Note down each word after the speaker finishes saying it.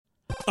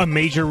A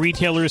major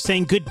retailer is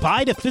saying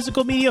goodbye to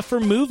physical media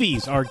for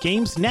movies. Are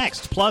games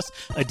next? Plus,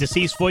 a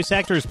deceased voice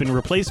actor has been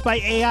replaced by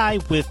AI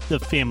with the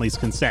family's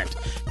consent.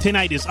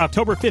 Tonight is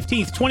October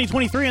 15th,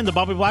 2023, and the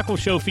Bobby Blackwell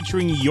Show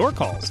featuring your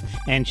calls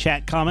and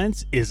chat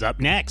comments is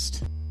up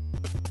next.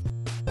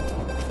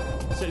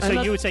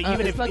 So you would say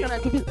even if...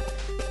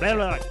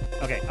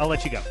 Okay, I'll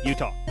let you go. You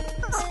talk.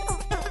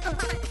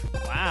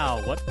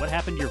 Wow, what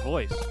happened to your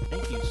voice?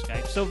 Thank you,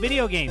 Skype. So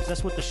video games,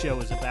 that's what the show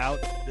is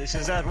about. This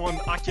is that one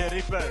Ake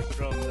Ripper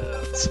from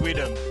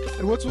Sweden.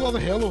 And what's with all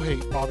the Halo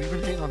hate, Bob? You've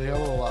been hating on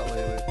Halo a lot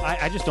lately.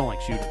 I just don't like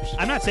shooters.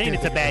 I'm not saying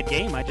it's a bad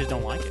game, I just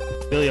don't like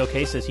it. Billy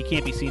OK says he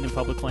can't be seen in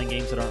public playing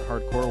games that aren't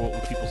hardcore. What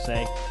would people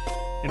say?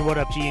 And What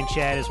Up G and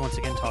Chad is once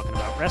again talking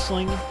about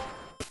wrestling.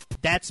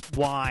 That's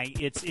why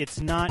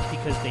it's not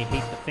because they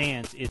hate the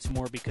fans, it's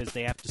more because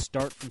they have to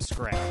start from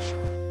scratch.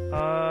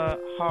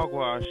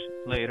 Hogwash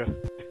later.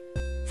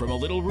 From a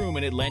little room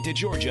in Atlanta,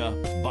 Georgia,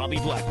 Bobby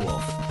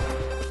Blackwolf.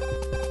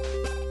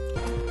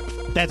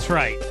 That's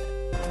right.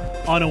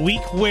 On a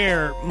week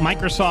where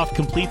Microsoft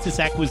completes its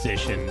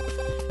acquisition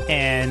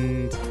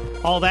and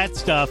all that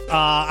stuff,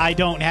 I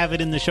don't have it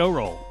in the show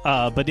roll,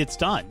 but it's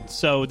done.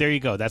 So there you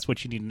go. That's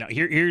what you need to know.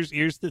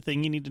 Here's the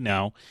thing you need to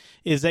know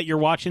is that you're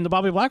watching the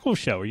Bobby Blackwell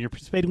Show, or you're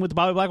participating with the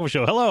Bobby Blackwell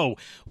Show. Hello.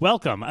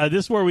 Welcome.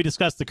 This is where we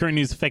discuss the current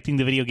news affecting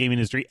the video game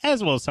industry,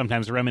 as well as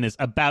sometimes reminisce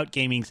about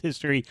gaming's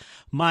history.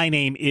 My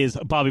name is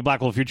Bobby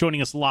Blackwell. If you're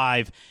joining us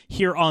live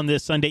here on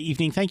this Sunday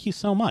evening, thank you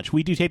so much.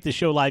 We do tape the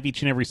show live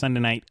each and every Sunday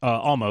night,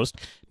 almost,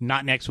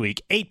 not next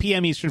week, 8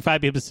 p.m. Eastern,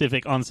 5 p.m.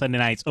 Pacific on Sunday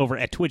nights over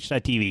at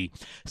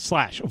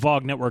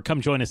twitch.tv/VOG Network.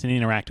 Come join us and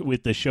interact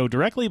with the show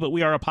directly, but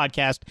we are a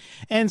podcast,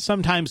 and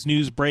sometimes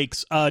news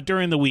breaks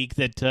during the week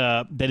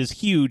that is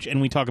huge, and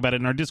we talk about it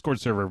in our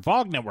Discord server.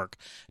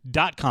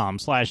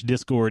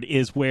 VOGnetwork.com/Discord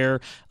is where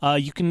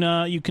you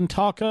can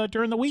talk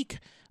during the week.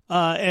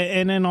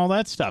 And all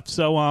that stuff.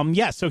 So,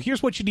 so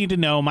here's what you need to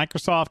know.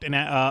 Microsoft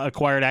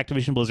acquired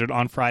Activision Blizzard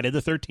on Friday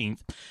the 13th.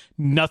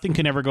 Nothing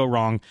can ever go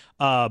wrong.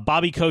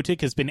 Bobby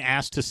Kotick has been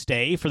asked to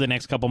stay for the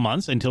next couple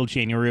months until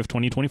January of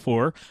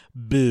 2024.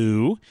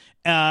 Boo.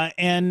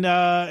 And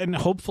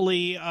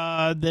hopefully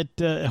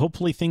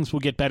hopefully things will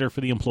get better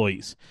for the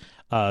employees.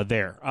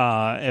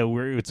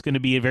 It's going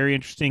to be a very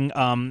interesting.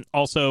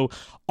 Also,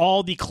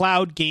 all the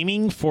cloud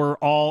gaming for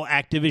all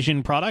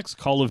Activision products,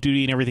 Call of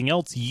Duty and everything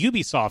else,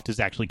 Ubisoft is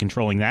actually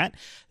controlling that.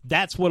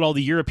 That's what all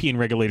the European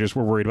regulators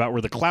were worried about, were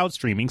the cloud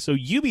streaming. So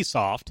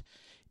Ubisoft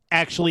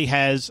actually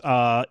has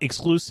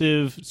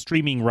exclusive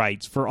streaming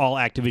rights for all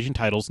Activision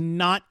titles,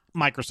 not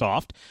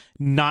Microsoft,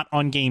 not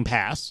on Game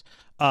Pass.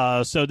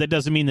 So that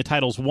doesn't mean the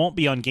titles won't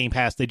be on Game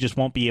Pass. They just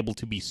won't be able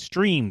to be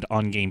streamed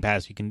on Game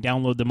Pass. You can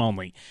download them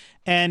only.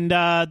 And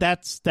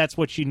that's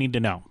what you need to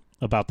know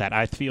about that.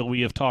 I feel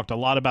we have talked a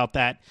lot about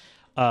that.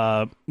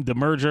 The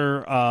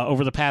merger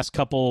over the past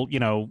couple,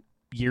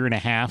 year and a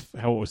half,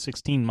 how it was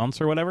 16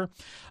 months or whatever.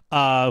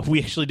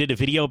 We actually did a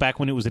video back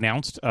when it was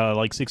announced,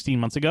 like 16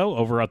 months ago,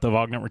 over at the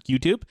VOG Network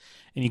YouTube,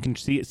 and you can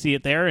see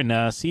it there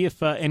and see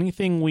if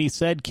anything we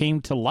said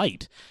came to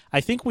light. I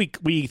think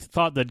we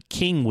thought that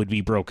King would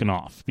be broken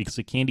off because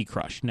of Candy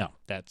Crush. No,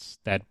 that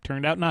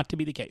turned out not to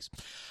be the case.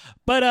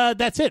 But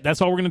that's it.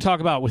 That's all we're going to talk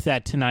about with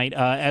that tonight.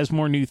 As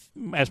more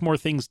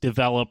things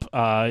develop,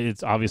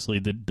 it's obviously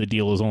the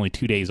deal is only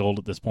 2 days old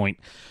at this point.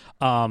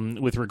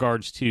 With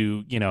regards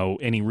to,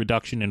 any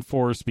reduction in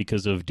force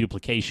because of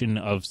duplication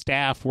of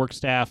work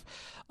staff,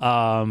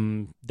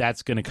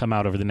 that's going to come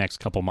out over the next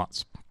couple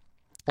months.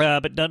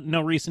 But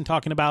no reason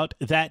talking about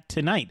that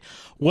tonight.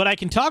 What I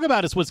can talk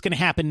about is what's going to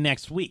happen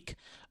next week.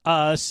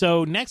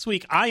 So next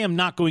week, I am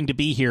not going to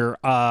be here.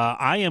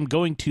 I am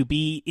going to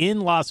be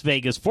in Las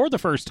Vegas for the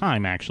first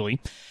time, actually,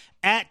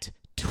 at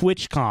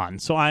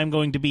TwitchCon. So I'm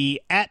going to be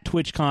at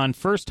TwitchCon,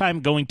 first time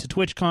going to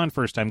TwitchCon,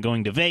 first time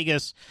going to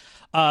Vegas.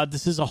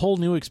 This is a whole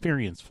new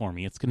experience for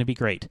me. It's going to be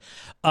great.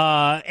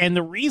 And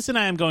the reason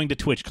I am going to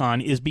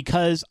TwitchCon is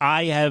because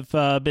I have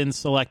been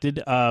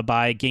selected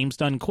by Games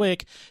Done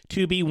Quick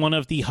to be one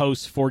of the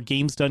hosts for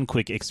Games Done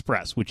Quick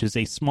Express, which is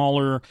a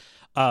smaller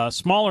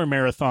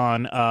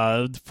marathon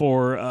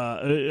for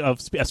a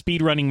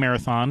speedrunning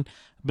marathon.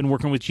 I've been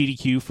working with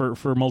GDQ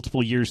for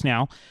multiple years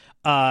now.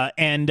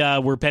 And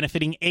we're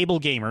benefiting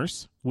Able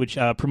Gamers, which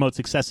promotes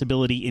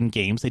accessibility in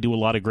games. They do a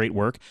lot of great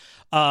work.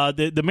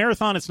 The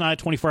marathon, it's not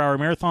a 24-hour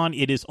marathon.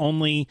 It is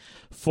only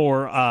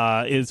for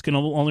it's going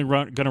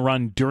to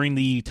run during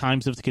the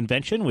times of the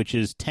convention, which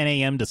is 10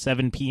 a.m. to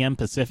 7 p.m.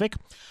 Pacific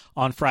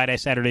on Friday,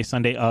 Saturday,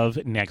 Sunday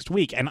of next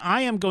week. And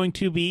I am going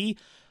to be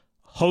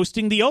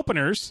hosting the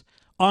openers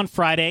on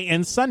Friday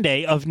and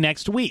Sunday of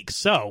next week.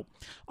 So,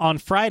 on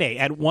Friday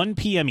at 1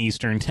 p.m.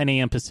 Eastern, 10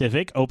 a.m.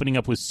 Pacific, opening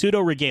up with Pseudo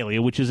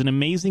Regalia, which is an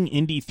amazing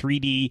indie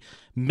 3D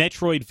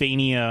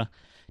Metroidvania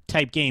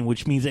type game,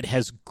 which means it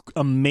has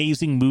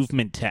amazing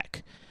movement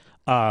tech.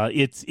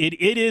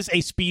 It is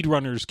a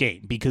speedrunner's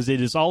game because it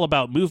is all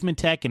about movement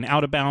tech and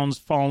out of bounds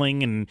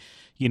falling and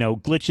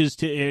glitches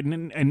to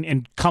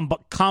and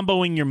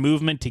comboing your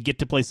movement to get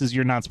to places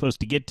you're not supposed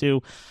to get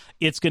to.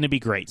 It's going to be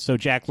great. So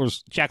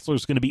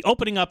Jackler's going to be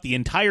opening up the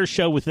entire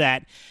show with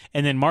that,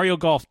 and then Mario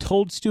Golf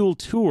Toadstool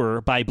Tour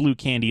by Blue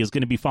Candy is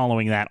going to be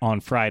following that on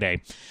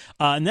Friday.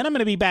 And then I'm going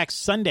to be back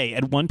Sunday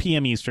at 1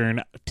 p.m.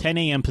 Eastern, 10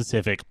 a.m.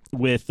 Pacific,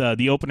 with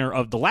the opener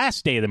of the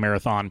last day of the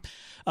marathon.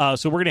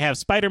 So we're going to have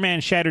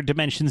Spider-Man Shattered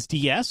Dimensions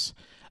DS.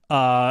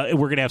 We're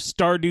going to have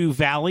Stardew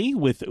Valley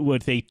with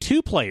a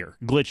 2-player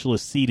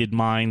glitchless seeded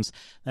mines.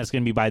 That's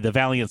going to be by the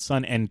Valiant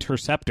Sun and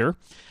Terceptor.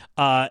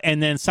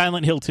 And then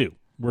Silent Hill 2.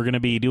 We're going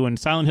to be doing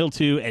Silent Hill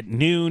 2 at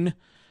noon,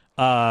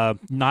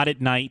 not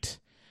at night.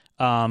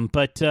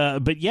 But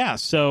yeah,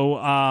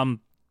 so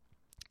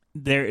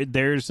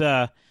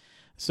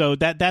so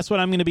that's what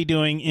I'm going to be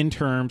doing in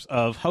terms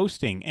of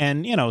hosting.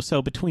 And,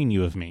 so between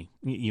you and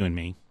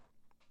me,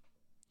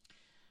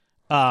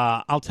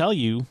 I'll tell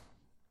you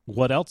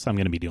what else I'm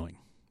going to be doing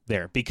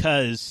there,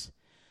 because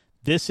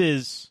this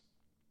is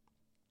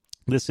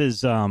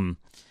going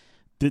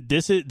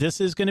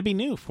to be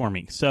new for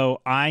me.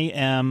 So I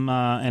am,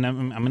 and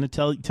I'm going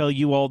to tell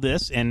you all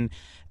this. And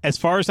as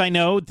far as I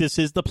know, this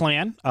is the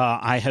plan.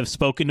 I have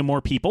spoken to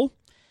more people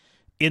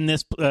in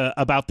this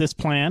about this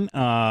plan,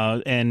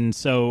 and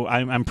so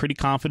I'm pretty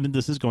confident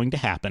this is going to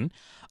happen.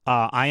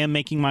 I am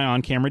making my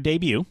on-camera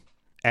debut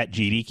at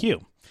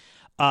GDQ.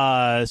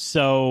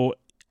 So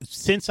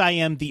since I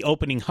am the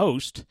opening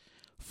host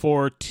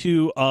for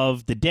 2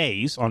 of the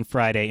days on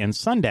Friday and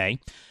Sunday,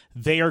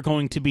 they are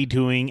going to be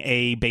doing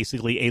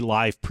basically a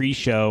live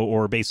pre-show,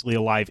 or basically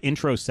a live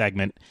intro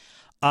segment.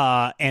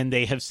 And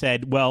they have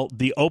said, well,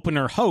 the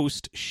opener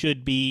host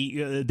should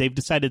be, they've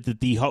decided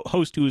that the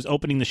host who is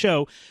opening the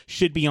show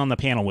should be on the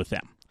panel with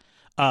them.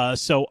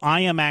 So I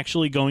am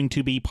actually going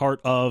to be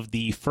part of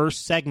the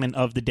first segment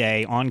of the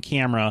day on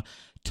camera,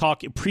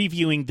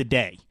 previewing the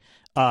day.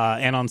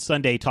 And on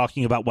Sunday,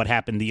 talking about what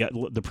happened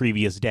the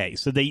previous day.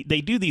 So they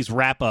do these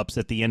wrap ups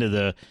at the end of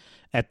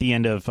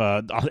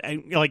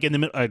like in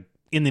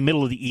the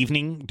middle of the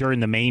evening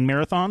during the main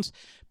marathons,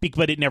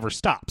 but it never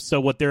stops.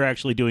 So what they're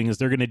actually doing is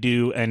they're going to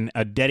do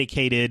a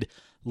dedicated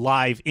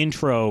live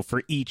intro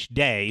for each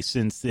day,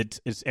 since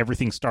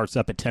everything starts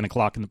up at 10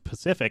 o'clock in the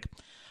Pacific.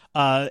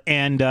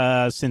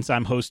 And since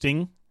I'm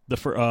hosting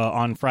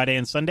on Friday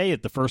and Sunday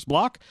at the first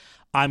block,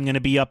 I'm going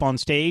to be up on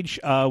stage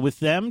with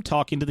them,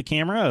 talking to the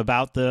camera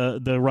about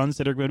the runs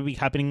that are going to be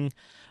happening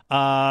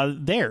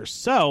there.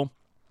 So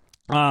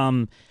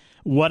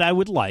what I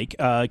would like,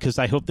 because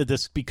I hope that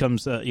this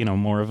becomes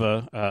more of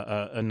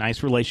a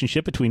nice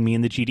relationship between me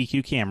and the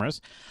GDQ cameras.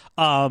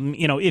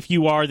 If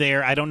you are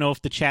there, I don't know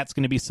if the chat's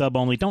going to be sub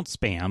only. Don't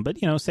spam, but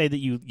say that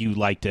you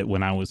liked it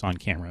when I was on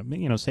camera.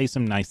 Say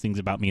some nice things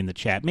about me in the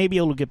chat. Maybe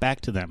it'll get back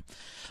to them.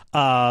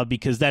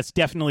 Because that's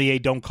definitely a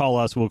don't call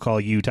us, we'll call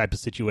you type of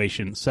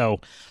situation. So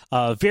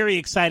very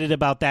excited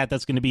about that.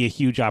 That's going to be a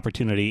huge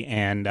opportunity.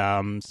 And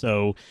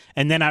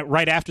then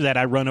right after that,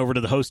 I run over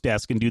to the host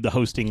desk and do the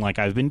hosting like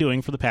I've been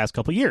doing for the past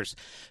couple years.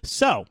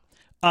 So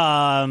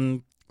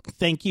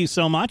thank you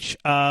so much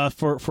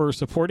for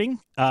supporting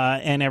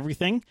and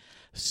everything.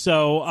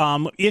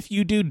 So if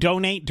you do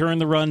donate during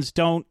the runs,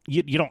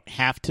 you don't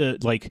have to,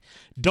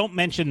 don't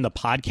mention the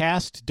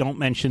podcast, don't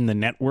mention the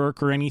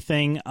network or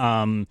anything.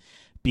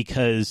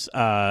 Because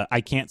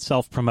I can't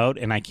self-promote,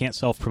 and I can't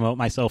self-promote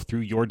myself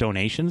through your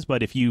donations.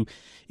 But if you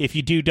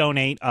do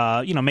donate,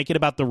 make it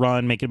about the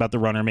run, make it about the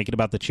runner, make it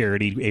about the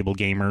charity, Able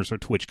Gamers or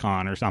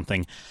TwitchCon or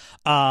something.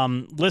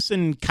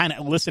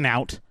 Listen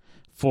out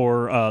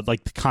for the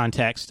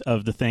context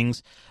of the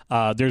things.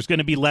 There's going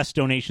to be less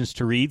donations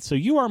to read, so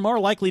you are more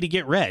likely to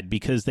get read,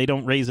 because they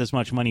don't raise as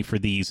much money for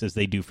these as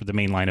they do for the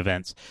mainline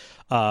events.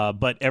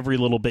 But every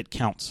little bit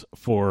counts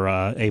for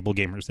Able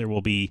Gamers. There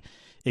will be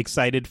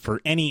excited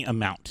for any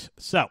amount.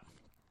 So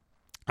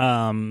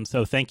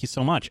thank you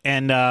so much.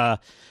 And the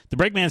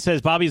Breakman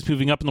says Bobby is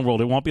moving up in the world.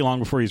 It won't be long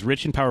before he's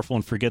rich and powerful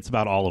and forgets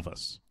about all of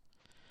us.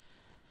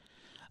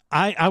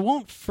 I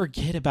won't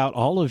forget about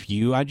all of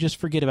you. I just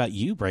forget about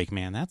you,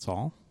 Breakman. That's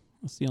all.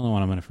 That's the only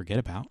one I'm going to forget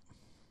about.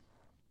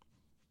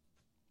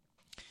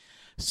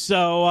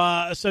 So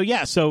I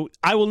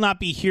will not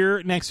be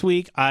here next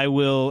week. I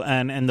will,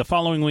 and the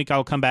following week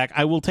I'll come back.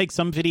 I will take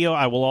some video.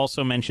 I will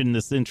also mention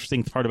this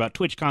interesting part about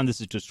TwitchCon. This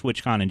is just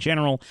TwitchCon in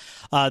general.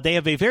 They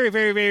have a very,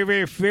 very, very,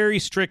 very, very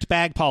strict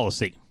bag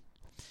policy,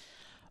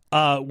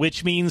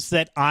 which means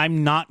that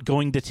I'm not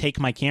going to take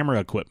my camera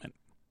equipment,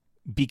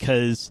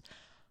 because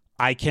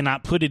I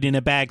cannot put it in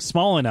a bag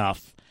small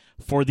enough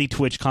for the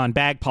TwitchCon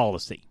bag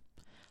policy.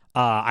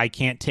 I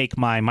can't take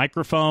my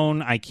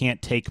microphone. I can't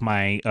take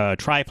my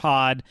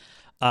tripod.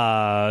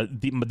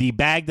 The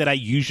bag that I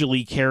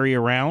usually carry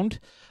around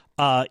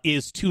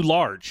is too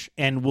large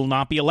and will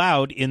not be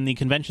allowed in the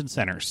convention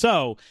center.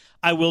 So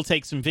I will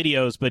take some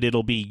videos, but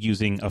it'll be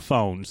using a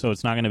phone, so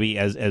it's not going to be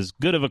as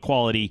good of a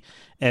quality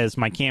as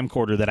my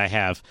camcorder that I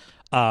have.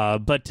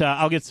 But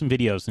I'll get some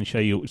videos and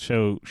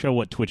show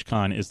what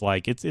TwitchCon is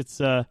like.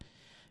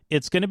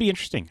 It's going to be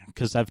interesting,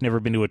 because I've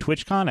never been to a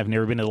TwitchCon. I've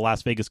never been to the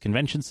Las Vegas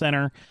Convention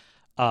Center.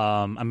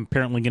 I'm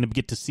apparently going to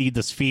get to see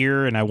the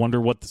Sphere, and I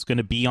wonder what's going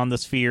to be on the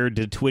Sphere.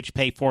 Did Twitch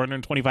pay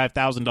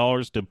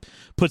 $425,000 to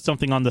put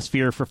something on the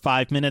Sphere for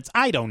 5 minutes?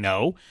 I don't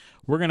know.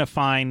 We're gonna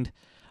find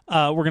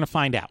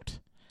out.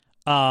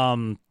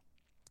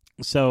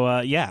 So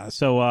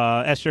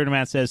S.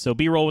 Matt says, so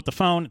B-roll with the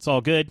phone. It's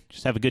all good.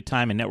 Just have a good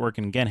time and network,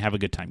 and again, have a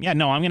good time. Yeah,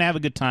 no, I'm going to have a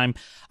good time.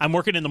 I'm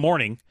working in the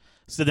morning,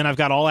 so then I've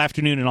got all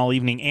afternoon and all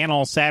evening and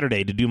all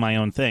Saturday to do my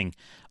own thing,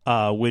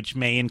 which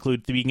may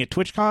include being at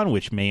TwitchCon,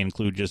 which may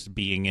include just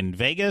being in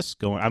Vegas.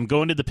 I'm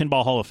going to the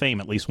Pinball Hall of Fame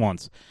at least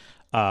once.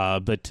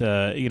 But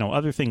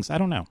other things, I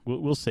don't know.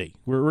 We'll see.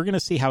 We're going to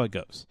see how it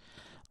goes.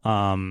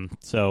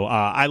 So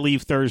I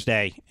leave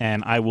Thursday,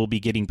 and I will be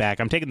getting back.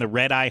 I'm taking the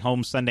red eye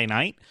home Sunday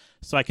night,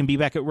 so I can be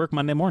back at work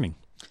Monday morning.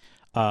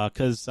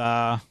 Because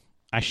I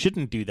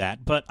shouldn't do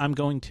that, but I'm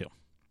going to.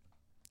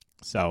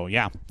 So,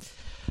 yeah.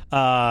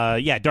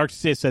 Dark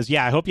Sis says,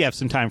 yeah, I hope you have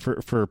some time for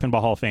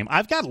Pinball Hall of Fame.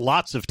 I've got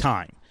lots of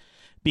time,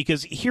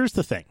 because here's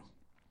the thing.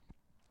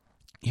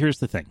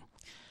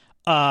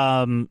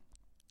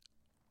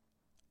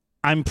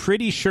 I'm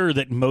pretty sure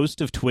that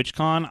most of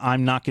TwitchCon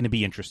I'm not going to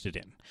be interested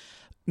in.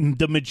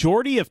 The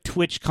majority of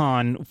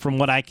TwitchCon, from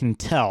what I can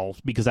tell,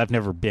 because I've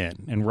never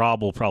been, and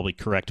Rob will probably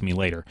correct me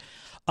later,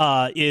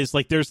 is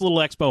like there's a little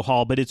expo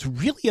hall, but it's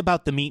really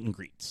about the meet and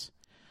greets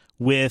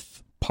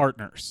with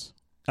partners.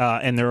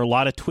 And there are a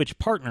lot of Twitch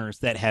partners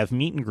that have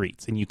meet and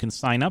greets, and you can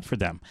sign up for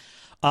them.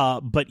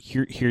 But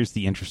here's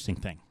the interesting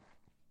thing.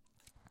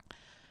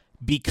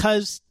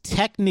 Because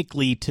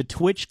technically to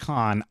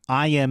TwitchCon,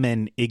 I am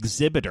an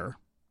exhibitor,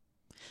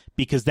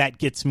 because that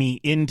gets me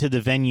into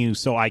the venue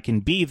so I can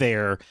be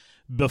there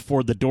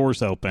before the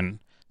doors open,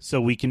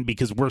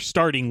 because we're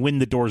starting when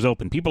the doors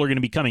open. People are going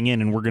to be coming in,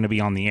 and we're going to be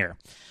on the air.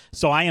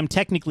 So I am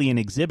technically an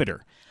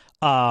exhibitor.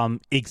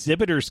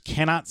 Exhibitors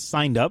cannot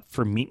sign up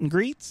for meet and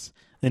greets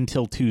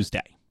until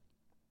Tuesday.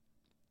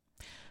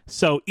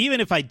 So even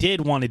if I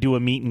did want to do a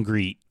meet and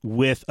greet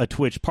with a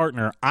Twitch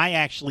partner, I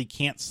actually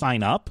can't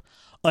sign up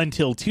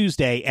until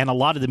Tuesday, and a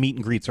lot of the meet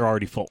and greets are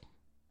already full.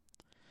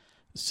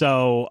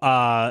 So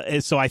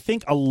I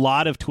think a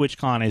lot of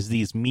TwitchCon is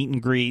these meet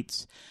and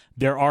greets.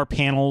 There are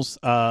panels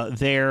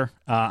there.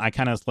 I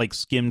kind of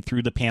skimmed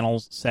through the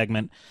panels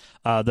segment.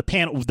 The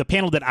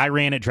panel that I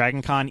ran at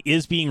DragonCon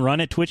is being run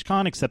at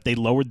TwitchCon, except they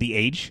lowered the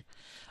age.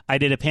 I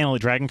did a panel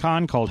at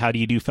DragonCon called "How Do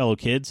You Do, Fellow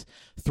Kids?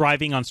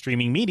 Thriving on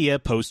Streaming Media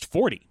Post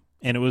 40."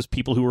 And it was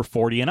people who were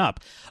 40 and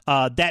up.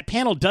 That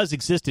panel does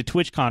exist at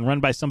TwitchCon, run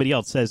by somebody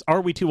else. Says,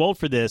 "Are we too old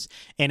for this?"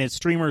 And it's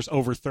streamers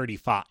over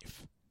 35.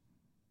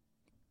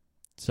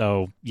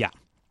 So, yeah.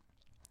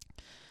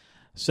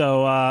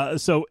 So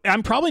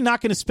I'm probably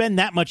not going to spend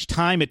that much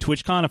time at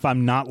TwitchCon if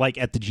I'm not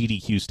at the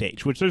GDQ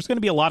stage, which there's going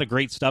to be a lot of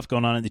great stuff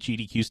going on at the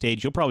GDQ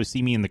stage. You'll probably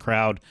see me in the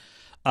crowd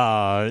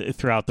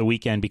throughout the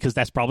weekend, because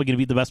that's probably going to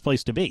be the best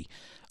place to be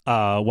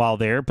while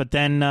there. But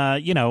then,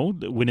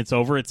 when it's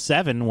over at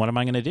 7, what am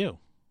I going to do?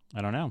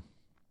 I don't know.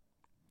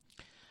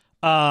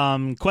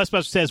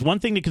 Questbuster says, one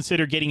thing to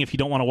consider getting if you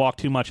don't want to walk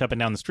too much up and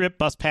down the strip,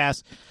 bus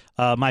pass.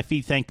 My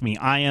feet thanked me.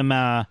 I am...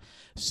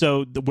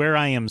 where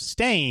I am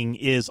staying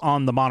is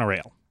on the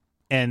monorail.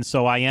 And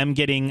so I am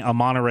getting a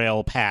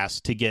monorail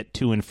pass to get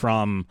to and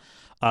from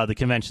the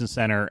convention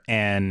center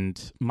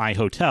and my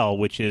hotel,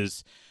 which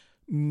is,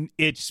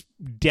 it's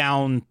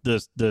down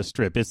the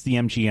strip. It's the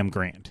MGM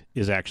Grand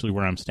is actually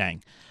where I'm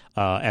staying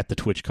at the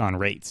TwitchCon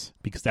rates,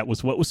 because that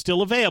was what was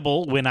still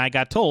available when I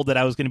got told that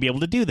I was going to be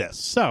able to do this.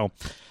 So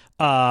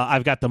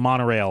I've got the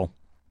monorail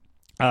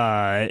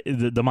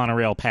the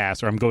monorail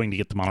pass, or I'm going to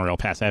get the monorail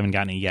pass. I haven't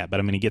gotten it yet, but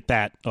I'm going to get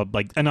that,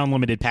 an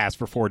unlimited pass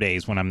for 4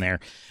 days when I'm there.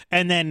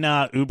 And then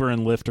Uber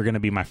and Lyft are going to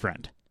be my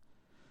friend.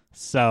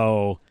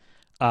 So,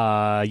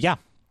 yeah.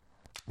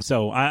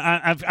 So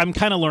I'm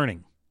kind of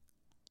learning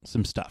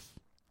some stuff,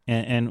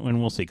 and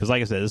we'll see. Because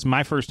like I said, this is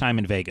my first time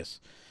in Vegas.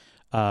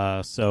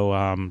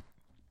 I'm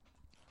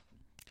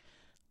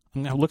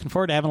looking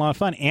forward to having a lot of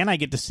fun. And I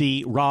get to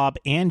see Rob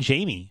and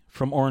Jamie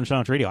from Orange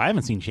Lounge Radio. I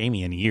haven't seen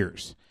Jamie in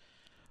years.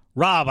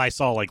 Rob, I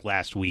saw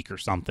last week or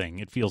something.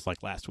 It feels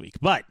like last week.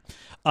 But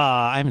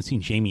I haven't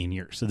seen Jamie in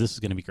years, so this is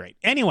going to be great.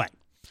 Anyway,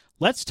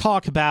 let's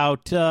talk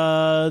about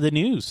the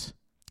news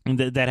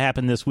that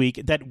happened this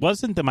week. That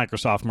wasn't the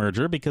Microsoft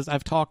merger, because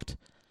I've talked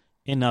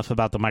enough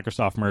about the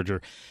Microsoft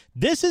merger.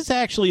 This is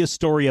actually a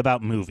story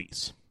about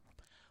movies.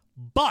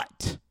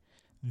 But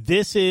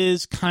this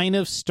is kind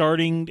of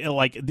starting,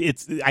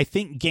 I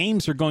think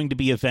games are going to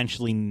be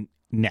eventually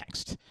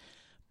next.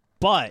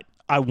 But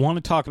I want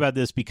to talk about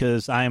this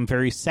because I am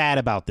very sad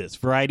about this.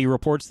 Variety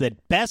reports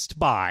that Best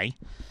Buy,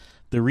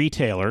 the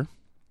retailer,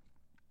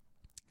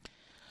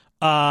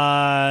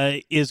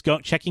 is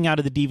checking out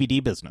of the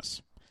DVD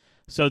business.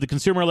 So the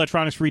consumer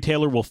electronics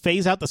retailer will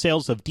phase out the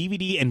sales of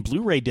DVD and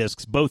Blu-ray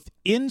discs both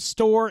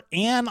in-store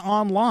and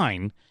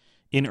online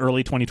in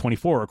early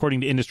 2024,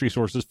 according to industry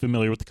sources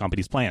familiar with the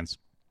company's plans.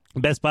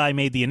 Best Buy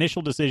made the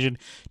initial decision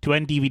to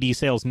end DVD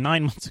sales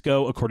 9 months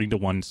ago, according to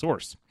one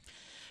source.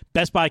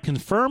 Best Buy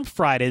confirmed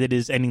Friday that it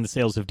is ending the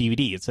sales of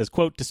DVD. It says,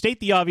 quote, "To state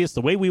the obvious,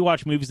 the way we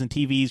watch movies and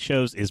TV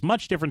shows is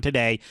much different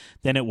today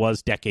than it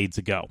was decades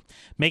ago.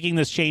 Making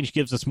this change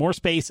gives us more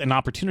space and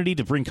opportunity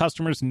to bring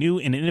customers new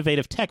and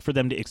innovative tech for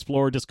them to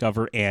explore,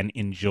 discover, and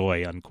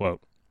enjoy,"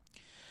 unquote.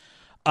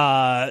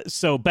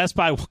 So Best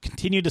Buy will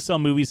continue to sell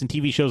movies and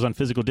TV shows on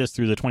physical discs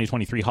through the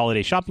 2023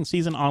 holiday shopping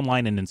season,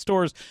 online and in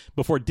stores,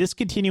 before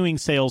discontinuing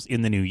sales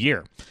in the new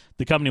year.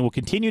 The company will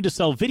continue to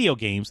sell video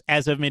games.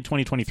 As of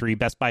mid-2023,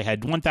 Best Buy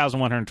had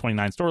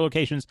 1,129 store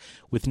locations,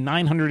 with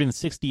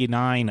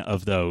 969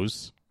 of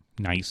those,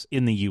 nice,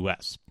 in the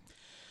U.S.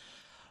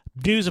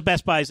 News of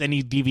Best Buy's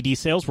any DVD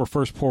sales were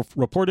first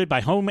reported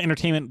by home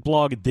entertainment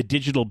blog The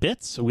Digital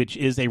Bits, which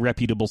is a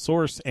reputable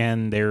source,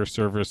 and their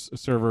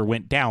server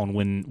went down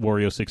when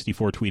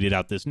Wario64 tweeted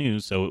out this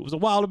news, so it was a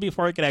while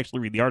before I could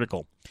actually read the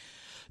article.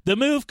 The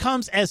move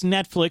comes as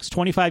Netflix,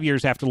 25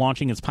 years after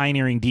launching its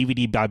pioneering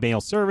DVD by mail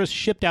service,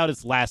 shipped out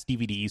its last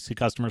DVDs to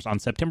customers on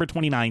September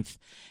 29th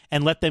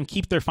and let them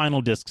keep their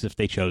final discs if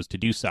they chose to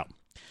do so.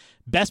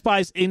 Best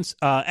Buy's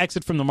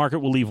exit from the market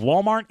will leave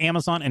Walmart,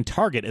 Amazon, and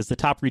Target as the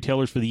top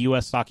retailers for the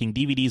U.S. stocking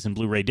DVDs and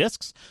Blu-ray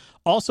discs.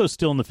 Also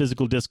still in the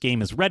physical disc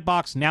game is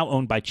Redbox, now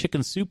owned by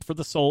Chicken Soup for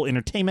the Soul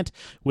Entertainment,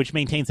 which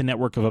maintains a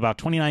network of about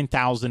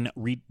 29,000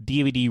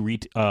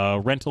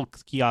 DVD rental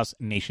kiosks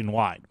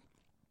nationwide.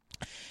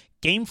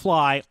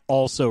 GameFly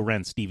also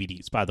rents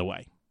DVDs, by the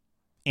way,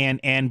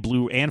 and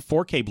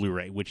 4K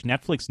Blu-ray, which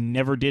Netflix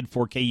never did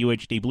 4K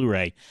UHD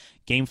Blu-ray.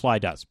 GameFly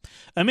does.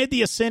 Amid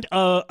the ascent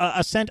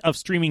of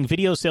streaming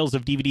video, sales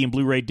of DVD and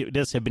Blu-ray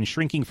discs have been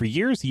shrinking for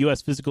years. The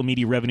U.S. physical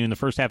media revenue in the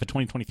first half of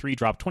 2023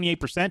 dropped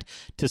 28%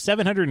 to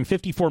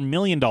 $754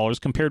 million,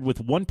 compared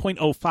with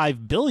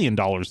 $1.05 billion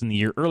in the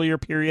year earlier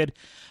period,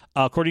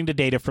 according to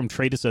data from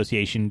trade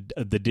association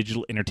the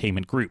Digital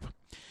Entertainment Group.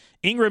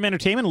 Ingram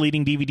Entertainment, a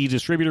leading DVD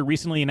distributor,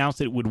 recently announced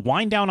that it would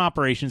wind down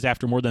operations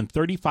after more than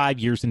 35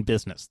 years in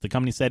business. The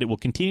company said it will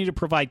continue to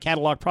provide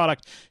catalog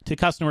product to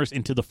customers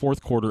into the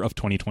fourth quarter of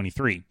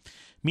 2023.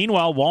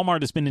 Meanwhile,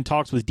 Walmart has been in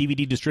talks with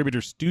DVD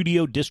distributor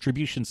Studio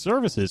Distribution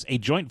Services, a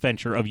joint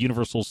venture of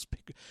Universal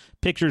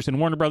Pictures and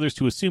Warner Brothers,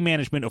 to assume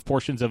management of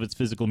portions of its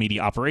physical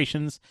media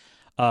operations.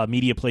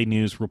 Media Play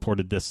News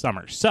reported this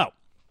summer. So,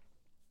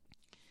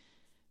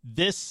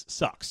 this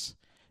sucks.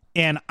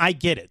 And I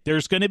get it.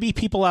 There's going to be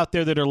people out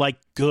there that are like,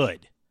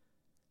 good.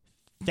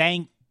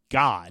 Thank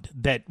God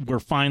that we're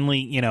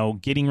finally,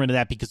 getting rid of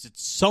that, because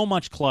it's so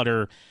much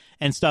clutter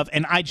and stuff.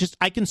 And I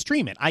can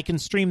stream it. I can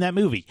stream that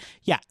movie.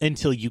 Yeah,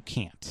 until you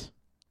can't.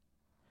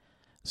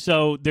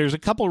 So there's a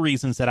couple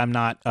reasons that I'm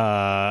not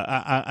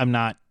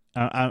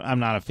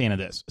a fan of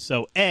this.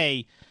 So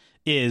A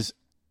is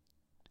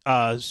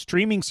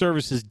streaming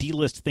services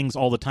delist things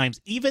all the time,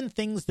 even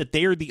things that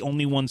they are the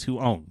only ones who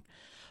own.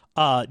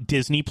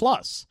 Disney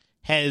Plus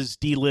has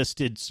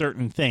delisted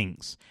certain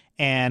things,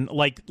 and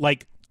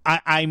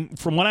I'm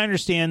from what I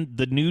understand,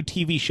 the new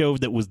TV show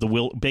that was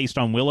based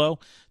on Willow,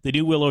 the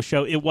new Willow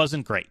show, it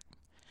wasn't great,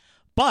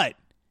 but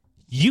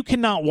you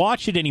cannot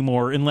watch it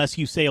anymore unless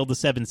you sail the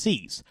 7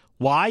 seas.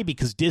 Why?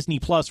 Because Disney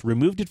Plus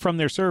removed it from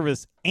their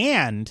service,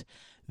 and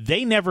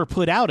they never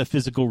put out a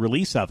physical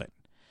release of it.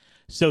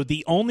 So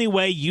the only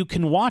way you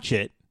can watch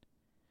it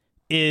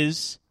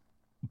is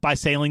by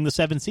sailing the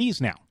 7 seas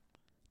now.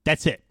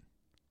 That's it.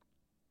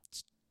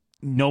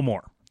 No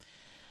more.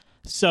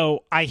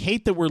 So I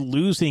hate that we're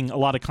losing a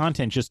lot of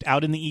content just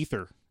out in the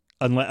ether.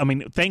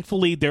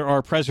 Thankfully, there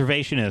are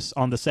preservationists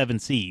on the 7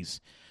 seas,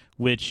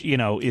 which,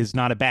 is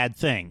not a bad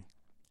thing.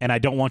 And I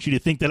don't want you to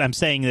think that I'm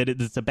saying that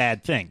it's a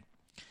bad thing.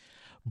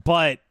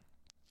 But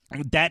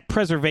that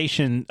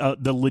preservation,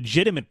 the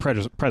legitimate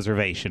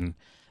preservation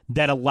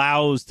that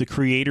allows the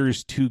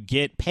creators to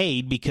get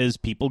paid because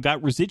people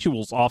got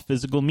residuals off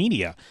physical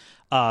media.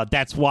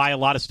 That's why a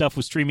lot of stuff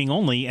was streaming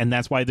only, and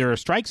that's why there are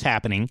strikes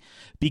happening,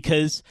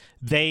 because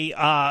they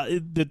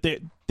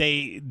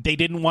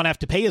didn't want to have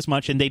to pay as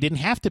much, and they didn't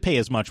have to pay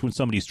as much when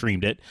somebody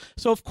streamed it.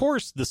 So of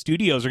course the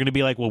studios are going to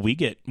be like, well, we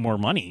get more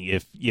money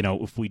if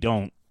we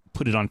don't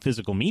put it on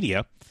physical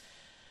media.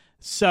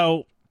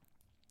 So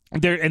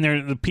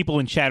the people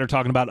in chat are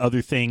talking about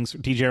other things.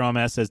 DJ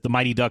RMS says the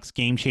Mighty Ducks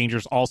Game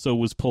Changers also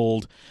was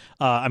pulled.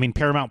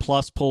 Paramount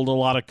Plus pulled a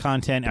lot of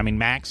content.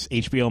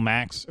 HBO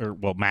Max,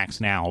 Max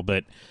now,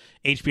 but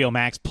HBO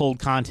Max pulled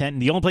content.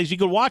 And the only place you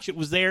could watch it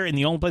was there, and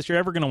the only place you're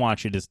ever going to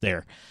watch it is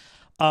there.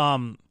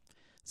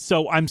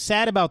 So I'm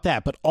sad about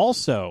that. But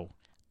also,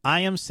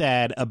 I am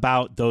sad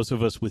about those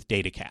of us with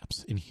data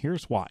caps. And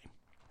here's why.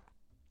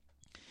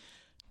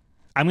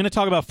 I'm going to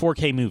talk about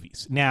 4K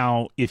movies.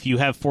 Now, if you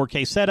have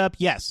 4K setup,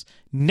 yes,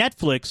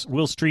 Netflix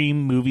will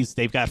stream movies.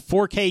 They've got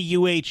 4K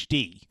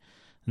UHD,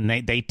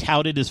 and they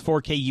tout it as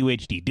 4K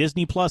UHD.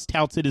 Disney Plus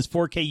touts it as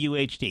 4K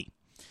UHD.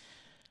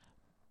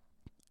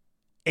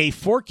 A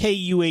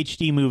 4K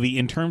UHD movie,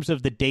 in terms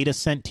of the data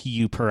sent to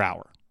you per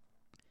hour,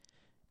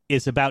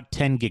 is about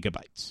 10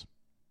 gigabytes.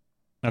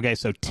 Okay,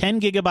 so 10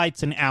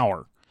 gigabytes an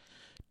hour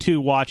to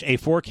watch a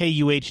 4K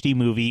UHD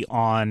movie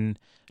on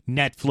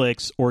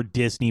Netflix or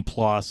Disney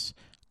Plus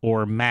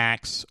or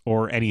Max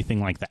or anything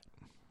like that.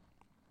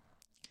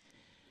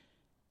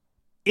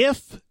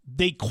 If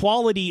the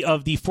quality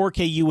of the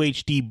 4K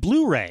UHD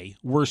Blu-ray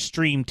were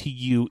streamed to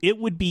you, it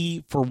would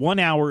be, for 1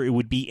 hour, it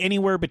would be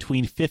anywhere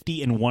between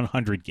 50 and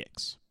 100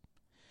 gigs.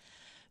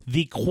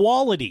 The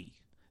quality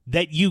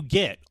that you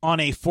get on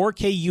a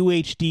 4K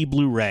UHD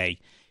Blu-ray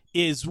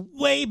is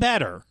way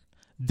better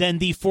than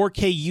the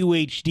 4K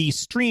UHD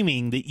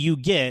streaming that you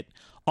get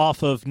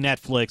off of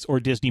Netflix or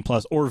Disney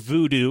Plus or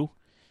Vudu,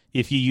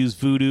 if you use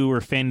Vudu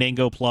or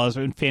Fandango Plus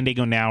or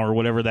Fandango Now or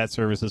whatever that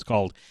service is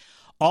called.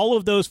 All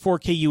of those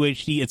 4K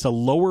UHD, it's a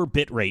lower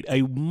bit rate,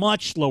 a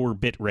much lower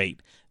bit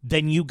rate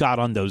than you got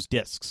on those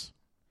discs.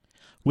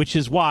 Which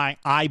is why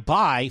I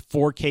buy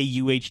 4K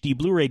UHD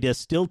Blu-ray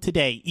discs still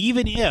today,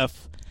 even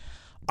if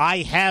I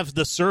have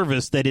the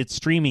service that it's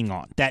streaming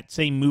on, that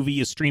same movie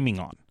is streaming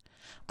on.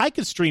 I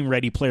could stream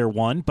Ready Player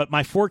One, but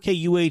my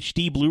 4K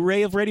UHD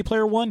Blu-ray of Ready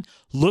Player One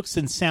looks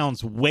and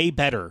sounds way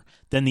better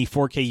than the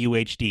 4K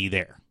UHD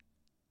there.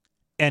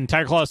 And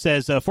Tiger Claw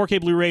says 4K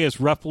Blu-ray is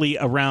roughly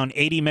around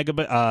 80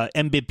 Mbps,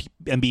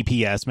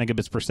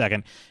 megabits per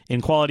second.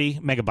 In quality,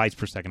 megabytes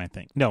per second, I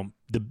think. No,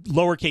 the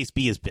lowercase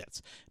b is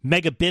bits.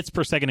 Megabits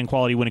per second in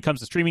quality. When it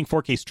comes to streaming,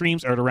 4K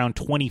streams are at around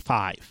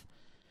 25.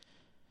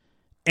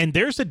 And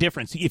there's a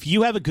difference. If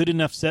you have a good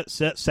enough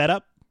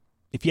setup,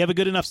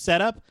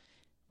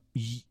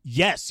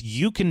 yes,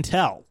 you can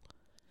tell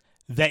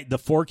that the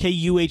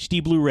 4K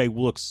UHD Blu-ray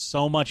looks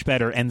so much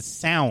better and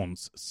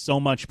sounds so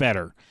much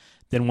better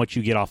than what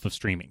you get off of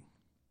streaming.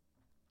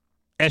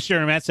 S.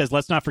 Sharon Matt says,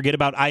 let's not forget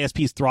about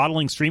ISPs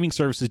throttling streaming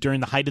services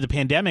during the height of the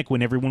pandemic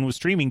when everyone was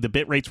streaming. The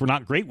bit rates were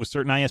not great with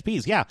certain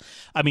ISPs. Yeah,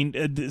 I mean,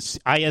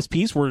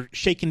 ISPs were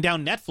shaking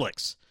down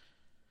Netflix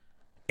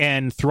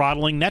and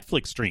throttling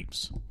Netflix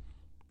streams.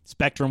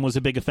 Spectrum was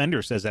a big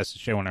offender, says S.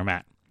 Sharon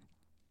Matt.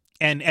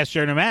 And S.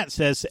 Sharon Matt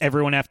says,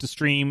 everyone have to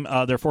stream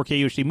their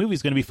 4K UHD movie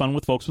is going to be fun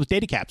with folks with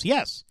data caps.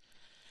 Yes.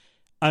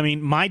 I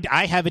mean,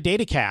 I have a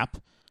data cap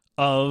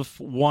of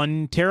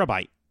 1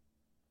 terabyte,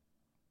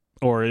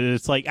 or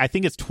it's like, I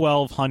think it's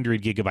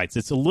 1200 gigabytes.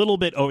 It's a little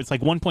bit, it's like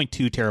 1.2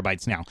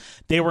 terabytes now.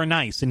 They were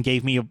nice and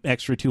gave me an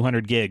extra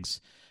 200 gigs,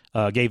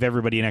 gave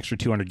everybody an extra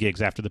 200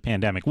 gigs after the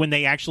pandemic when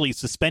they actually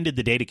suspended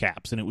the data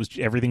caps and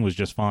everything was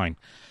just fine.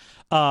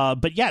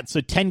 But yeah,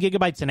 so 10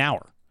 gigabytes an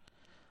hour.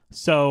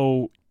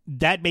 So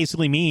that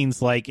basically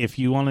means, like, if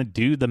you want to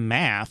do the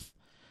math,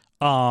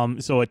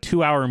 so a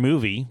 2-hour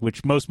movie,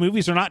 which most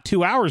movies are not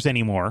 2 hours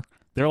anymore,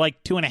 they're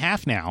like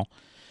 2.5 now.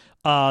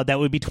 That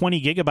would be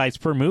 20 gigabytes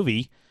per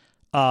movie.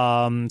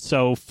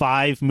 So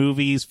 5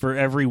 movies for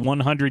every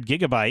 100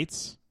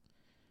 gigabytes.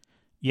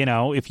 You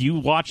know, if you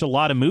watch a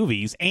lot of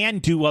movies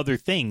and do other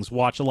things,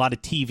 watch a lot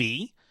of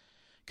TV,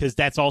 because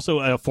that's also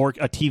a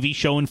TV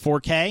show in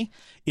 4K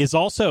is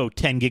also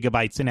 10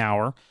 gigabytes an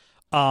hour.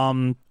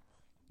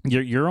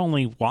 You're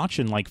only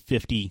watching like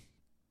 50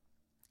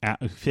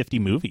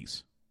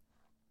 movies.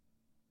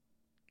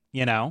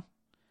 You know?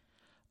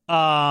 So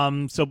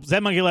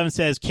ZMonkey11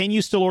 says, can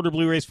you still order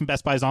Blu-rays from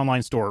Best Buy's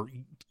online store?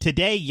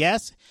 Today,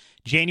 yes.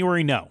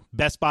 January, no.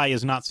 Best Buy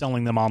is not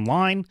selling them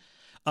online.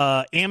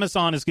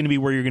 Amazon is going to be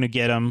where you're going to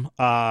get them.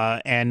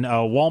 And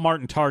Walmart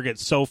and Target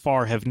so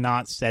far have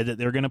not said that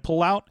they're going to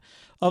pull out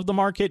of the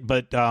market.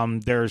 But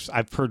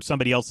I've heard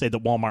somebody else say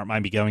that Walmart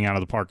might be going out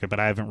of the market, but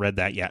I haven't read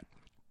that yet.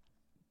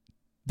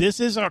 This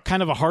is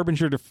kind of a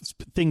harbinger of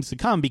things to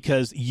come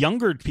because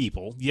younger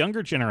people,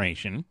 younger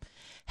generation,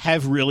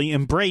 have really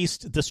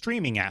embraced the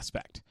streaming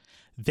aspect.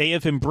 They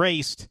have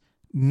embraced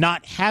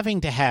not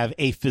having to have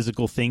a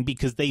physical thing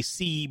because they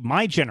see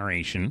my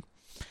generation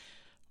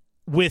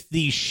with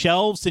these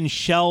shelves and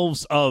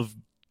shelves of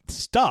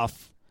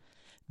stuff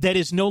that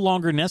is no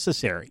longer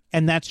necessary,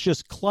 and that's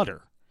just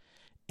clutter.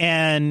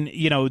 And,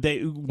 you know,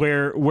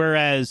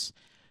 whereas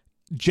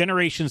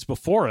generations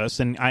before us,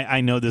 and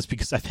I know this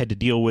because I've had to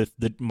deal with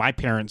my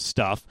parents'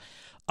 stuff,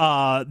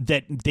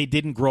 that they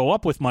didn't grow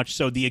up with much,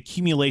 so the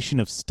accumulation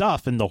of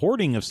stuff and the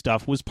hoarding of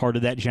stuff was part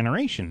of that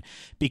generation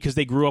because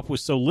they grew up with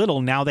so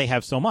little. Now they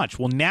have so much.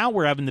 Well, now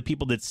we're having the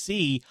people that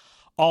see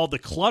all the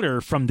clutter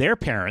from their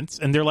parents,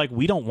 and they're like,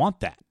 we don't want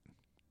that.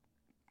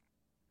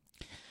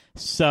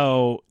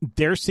 So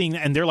they're seeing,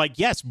 and they're like,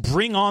 yes,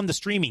 bring on the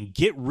streaming.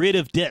 Get rid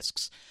of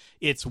discs.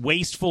 It's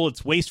wasteful.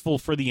 It's wasteful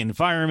for the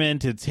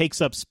environment. It takes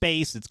up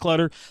space. It's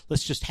clutter.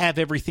 Let's just have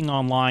everything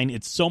online.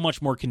 It's so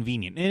much more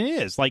convenient. And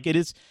it is. Like, it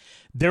is.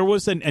 There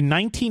was a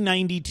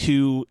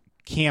 1992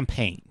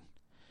 campaign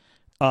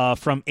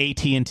from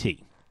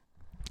AT&T.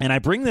 And I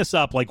bring this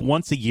up like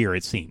once a year,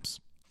 it seems.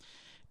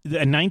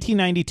 A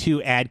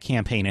 1992 ad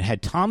campaign. It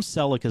had Tom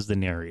Selleck as the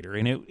narrator.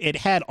 And it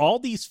had all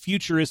these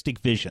futuristic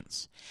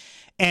visions.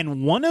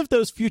 And one of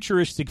those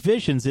futuristic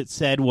visions, it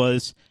said,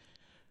 was,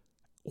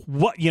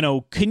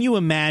 can you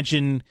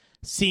imagine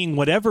seeing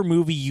whatever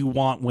movie you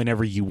want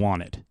whenever you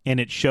want it? And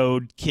it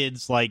showed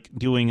kids like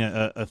doing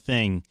a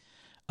thing,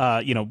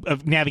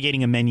 of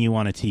navigating a menu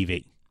on a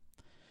TV.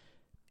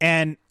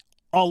 And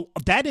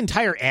that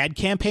entire ad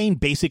campaign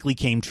basically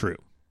came true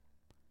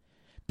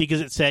because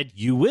it said,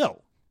 you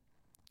will.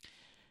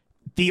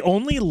 The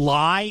only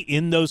lie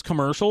in those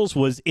commercials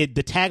was the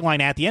tagline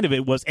at the end of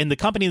it was, and the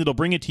company that'll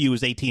bring it to you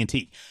is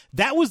AT&T.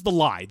 That was the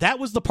lie. That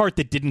was the part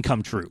that didn't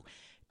come true.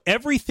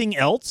 Everything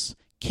else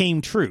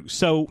came true.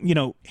 So,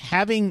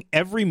 having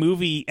every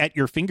movie at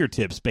your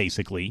fingertips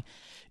basically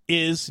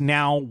is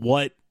now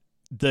what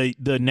the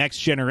next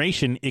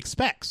generation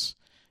expects,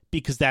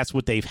 because that's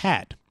what they've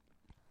had.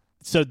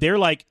 So they're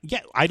like,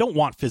 yeah, I don't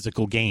want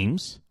physical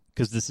games,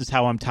 because this is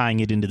how I'm tying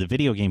it into the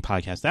video game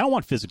podcast. I don't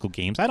want physical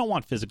games. I don't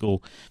want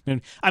physical...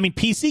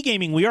 PC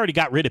gaming, we already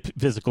got rid of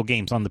physical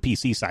games on the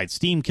PC side.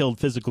 Steam killed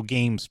physical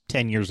games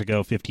 10 years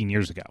ago, 15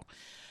 years ago.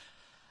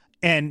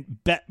 And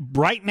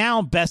right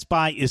now, Best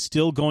Buy is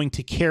still going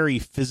to carry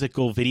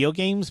physical video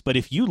games, but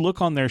if you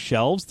look on their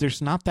shelves,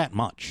 there's not that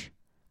much.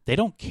 They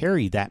don't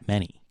carry that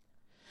many.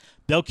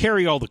 They'll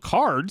carry all the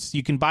cards.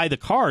 You can buy the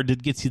card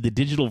that gets you the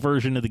digital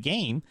version of the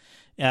game.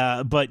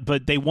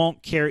 But they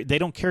won't carry. They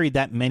don't carry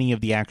that many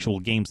of the actual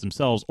games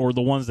themselves, or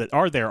the ones that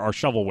are there are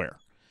shovelware.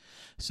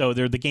 So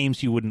they're the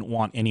games you wouldn't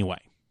want anyway.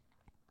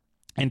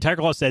 And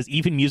Tiger Claw says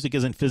even music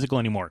isn't physical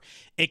anymore,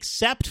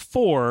 except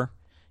for.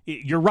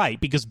 You're right,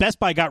 because Best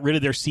Buy got rid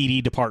of their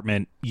CD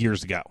department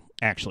years ago,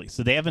 actually.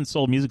 So they haven't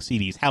sold music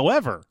CDs.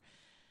 However,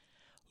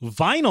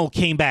 vinyl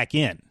came back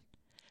in.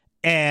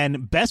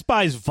 And Best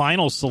Buy's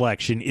vinyl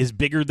selection is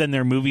bigger than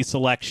their movie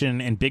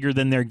selection and bigger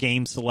than their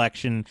game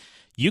selection.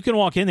 You can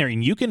walk in there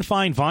and you can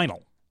find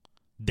vinyl.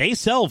 They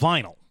sell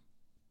vinyl,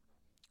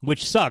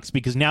 which sucks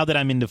because now that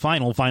I'm into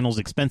vinyl, vinyl's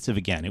expensive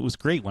again. It was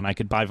great when I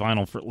could buy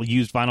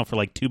used vinyl for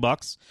like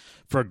 $2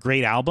 for a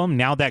great album.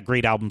 Now that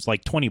great album's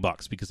like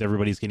 $20 because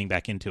everybody's getting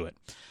back into it.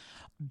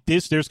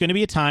 There's going to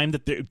be a time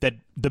that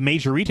the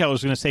major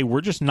retailers are going to say,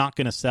 we're just not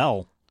going to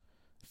sell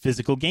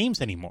physical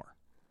games anymore.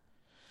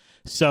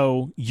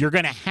 So you're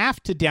going to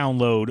have to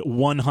download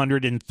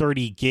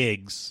 130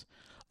 gigs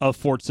of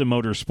Forza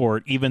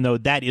Motorsport, even though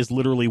that is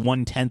literally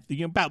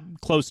 1/10, about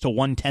close to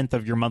 1/10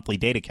 of your monthly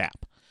data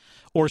cap.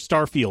 Or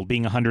Starfield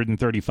being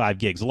 135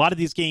 gigs. A lot of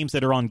these games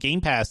that are on Game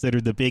Pass that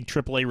are the big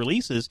AAA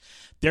releases,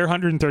 they're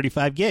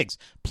 135 gigs.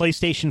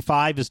 PlayStation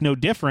 5 is no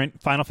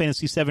different. Final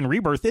Fantasy VII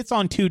Rebirth, it's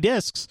on 2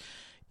 discs.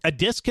 A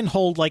disc can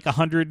hold like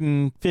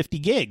 150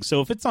 gigs.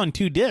 So if it's on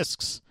 2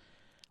 discs,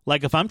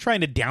 like if I'm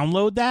trying to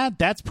download that,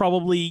 that's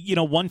probably,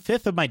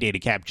 1/5 of my data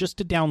cap just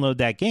to download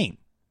that game.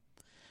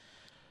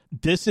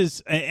 This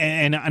is,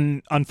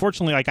 and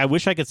unfortunately, like I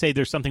wish I could say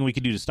there's something we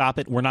could do to stop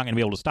it. We're not going to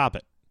be able to stop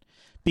it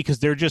because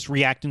they're just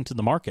reacting to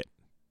the market.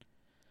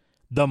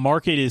 The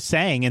market is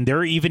saying, and there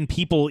are even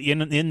people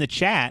in the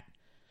chat,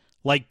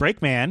 like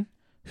Breakman,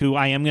 who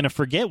I am going to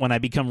forget when I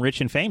become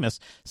rich and famous,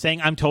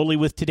 saying I'm totally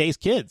with today's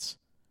kids.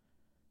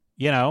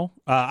 I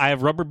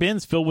have rubber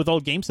bins filled with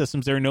old game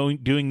systems that are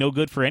doing no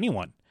good for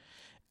anyone.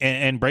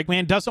 And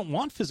Breakman doesn't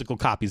want physical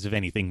copies of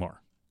anything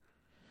more.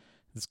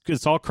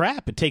 It's all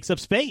crap. It takes up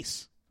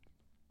space.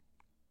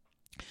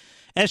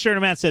 S.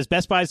 Sherman says,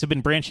 Best Buys have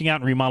been branching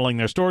out and remodeling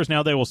their stores.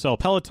 Now they will sell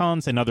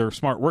Pelotons and other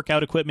smart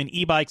workout equipment,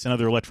 e-bikes, and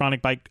other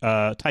electronic bike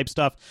type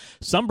stuff.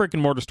 Some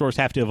brick-and-mortar stores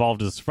have to evolve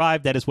to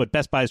survive. That is what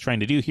Best Buy is trying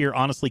to do here.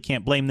 Honestly,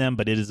 can't blame them,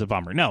 but it is a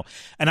bummer. No.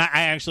 And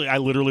I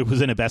literally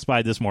was in a Best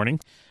Buy this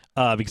morning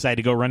because I had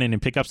to go run in and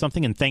pick up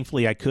something, and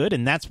thankfully I could.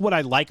 And that's what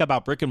I like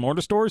about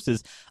brick-and-mortar stores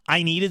is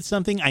I needed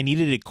something. I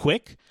needed it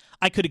quick.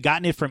 I could have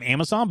gotten it from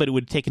Amazon, but it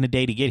would have taken a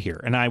day to get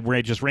here. And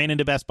I just ran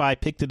into Best Buy,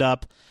 picked it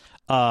up,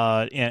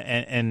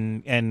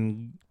 and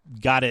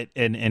got it,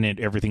 and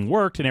everything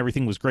worked, and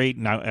everything was great,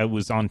 and I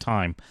was on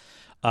time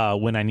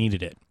when I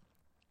needed it.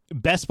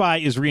 Best Buy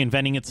is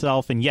reinventing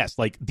itself, and yes,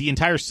 like the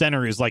entire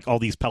center is like all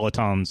these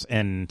Pelotons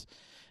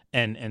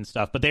and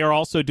stuff, but they are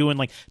also doing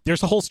like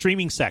there's a whole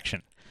streaming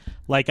section.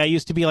 Like I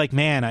used to be like,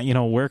 man,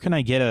 where can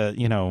I get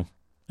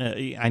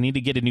I need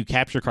to get a new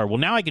capture card. Well,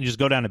 now I can just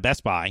go down to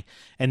Best Buy,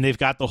 and they've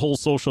got the whole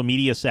social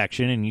media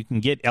section, and you can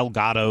get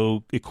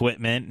Elgato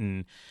equipment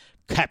and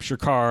capture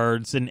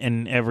cards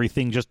and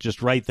everything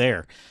just right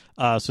there.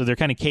 So they're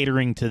kind of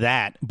catering to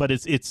that, but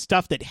it's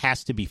stuff that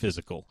has to be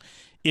physical.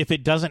 If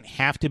it doesn't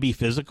have to be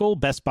physical,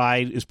 Best Buy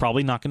is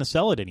probably not going to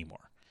sell it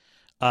anymore.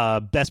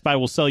 Best Buy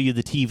will sell you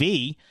the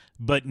TV,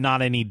 but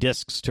not any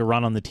discs to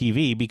run on the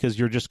TV because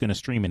you're just going to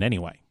stream it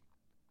anyway.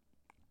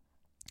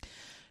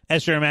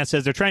 As Jeremiah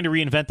says, they're trying to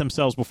reinvent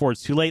themselves before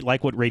it's too late,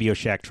 like what Radio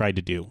Shack tried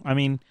to do. I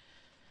mean,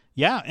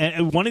 yeah,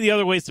 and one of the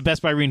other ways that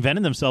Best Buy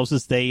reinvented themselves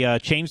is they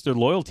changed their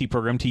loyalty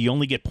program to you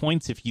only get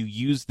points if you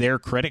use their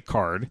credit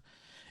card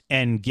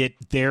and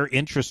get their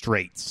interest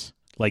rates,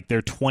 like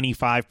their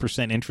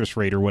 25% interest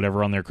rate or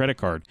whatever on their credit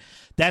card.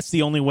 That's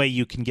the only way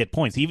you can get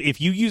points. If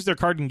you use their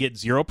card and get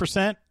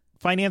 0%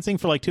 financing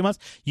for like 2 months,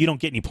 you don't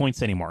get any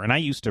points anymore. And I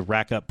used to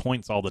rack up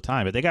points all the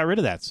time, but they got rid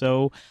of that.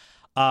 So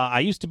I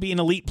used to be an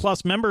Elite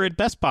Plus member at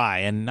Best Buy,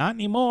 and not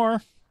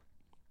anymore.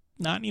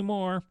 Not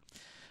anymore.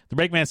 The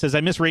Breakman says,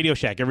 I miss Radio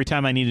Shack every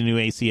time I need a new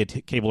AC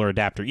cable or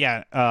adapter.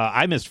 Yeah,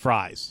 I missed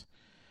Fry's,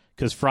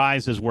 because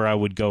Fry's is where I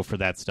would go for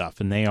that stuff,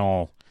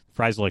 and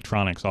Fry's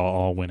Electronics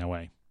all went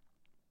away.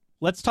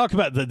 Let's talk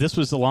about this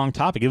was a long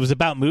topic. It was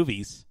about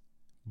movies,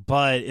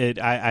 but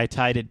I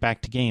tied it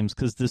back to games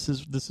because this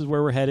is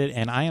where we're headed,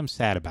 and I am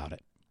sad about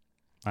it.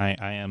 I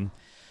am,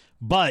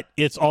 but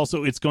it's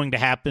going to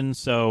happen.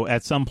 So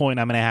at some point,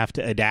 I'm going to have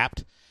to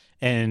adapt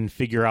and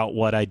figure out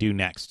what I do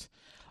next.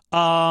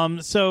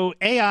 So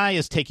AI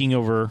is taking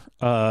over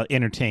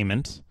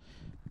entertainment,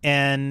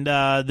 and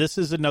this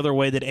is another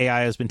way that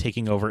AI has been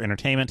taking over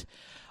entertainment.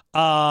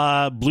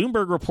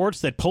 Bloomberg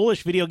reports that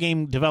Polish video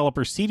game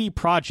developer CD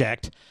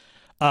Projekt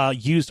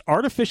used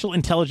artificial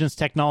intelligence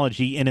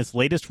technology in its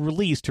latest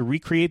release to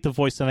recreate the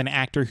voice of an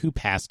actor who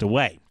passed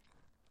away.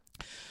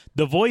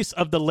 The voice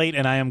of the late,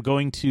 and I am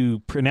going to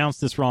pronounce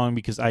this wrong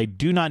because I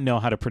do not know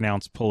how to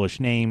pronounce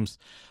Polish names,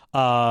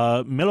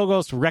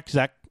 Milogos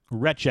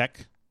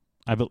Recek.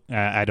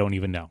 I don't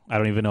even know. I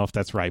don't even know if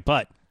that's right,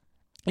 but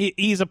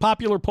he's a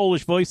popular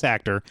Polish voice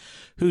actor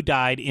who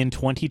died in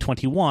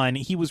 2021.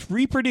 He was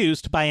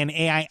reproduced by an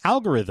AI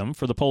algorithm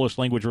for the Polish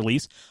language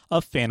release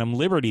of Phantom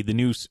Liberty, the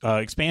new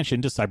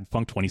expansion to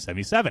Cyberpunk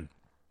 2077.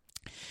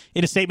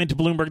 In a statement to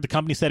Bloomberg, the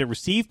company said it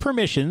received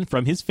permission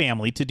from his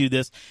family to do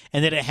this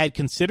and that it had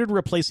considered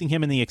replacing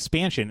him in the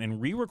expansion and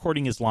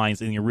re-recording his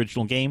lines in the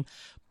original game,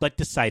 but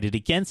decided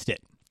against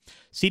it.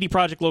 CD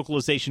Projekt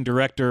localization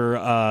director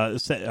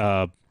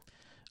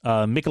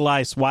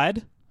Mikolaj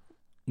Swad,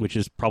 which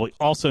is probably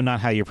also not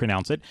how you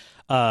pronounce it,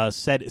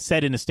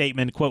 said in a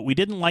statement, quote, "We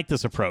didn't like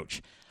this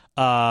approach.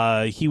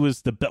 He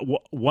was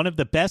one of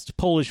the best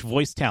Polish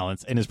voice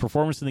talents, and his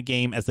performance in the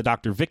game as the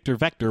Dr. Victor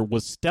Vector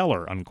was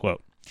stellar,"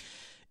 unquote.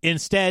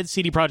 Instead,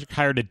 CD Projekt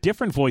hired a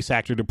different voice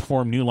actor to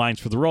perform new lines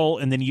for the role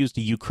and then used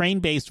a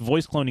Ukraine-based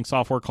voice cloning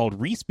software called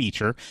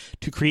Respeecher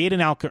to create an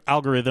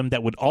algorithm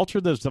that would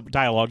alter the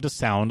dialogue to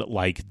sound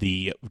like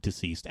the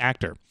deceased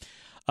actor.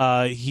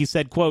 He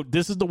said, quote,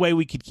 "This is the way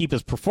we could keep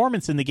his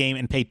performance in the game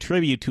and pay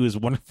tribute to his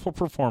wonderful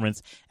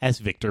performance as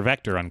Victor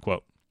Vector,"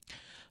 unquote.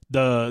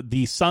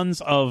 The sons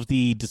of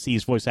the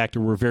deceased voice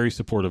actor were very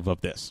supportive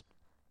of this.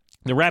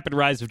 The rapid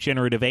rise of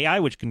generative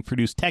AI, which can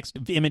produce text,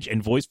 image,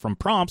 and voice from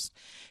prompts,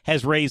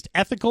 has raised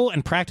ethical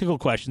and practical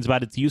questions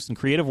about its use in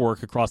creative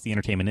work across the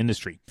entertainment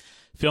industry.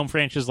 Film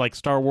franchises like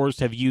Star Wars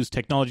have used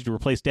technology to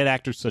replace dead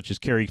actors such as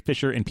Carrie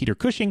Fisher and Peter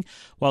Cushing,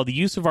 while the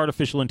use of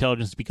artificial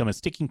intelligence has become a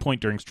sticking point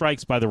during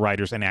strikes by the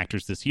writers and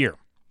actors this year.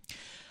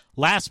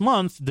 Last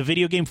month, the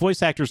video game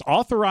voice actors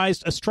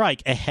authorized a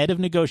strike ahead of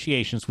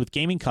negotiations with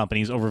gaming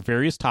companies over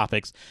various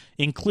topics,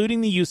 including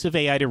the use of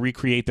AI to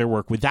recreate their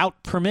work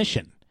without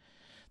permission.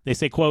 They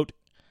say, quote,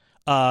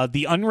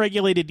 "The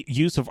unregulated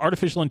use of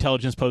artificial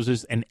intelligence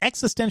poses an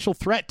existential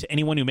threat to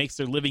anyone who makes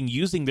their living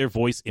using their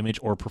voice, image,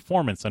 or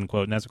performance,"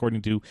 unquote. And that's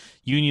according to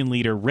union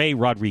leader Ray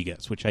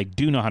Rodriguez, which I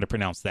do know how to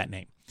pronounce that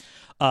name.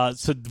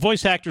 So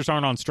voice actors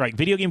aren't on strike.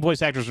 Video game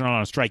voice actors are not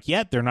on strike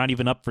yet. They're not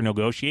even up for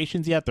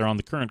negotiations yet. They're on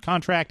the current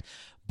contract,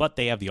 but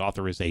they have the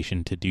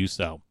authorization to do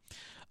so.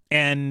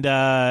 And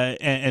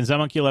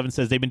Zamonkey 11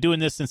 says they've been doing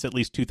this since at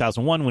least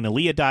 2001 when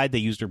Aaliyah died. They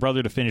used her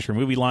brother to finish her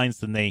movie lines.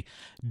 Then they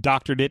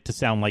doctored it to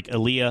sound like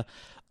Aaliyah.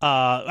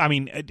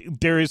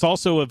 There is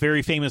also a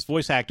very famous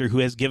voice actor who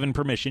has given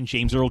permission.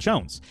 James Earl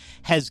Jones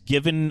has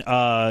given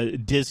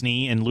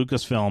Disney and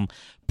Lucasfilm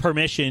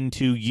permission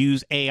to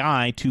use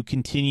AI to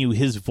continue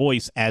his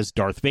voice as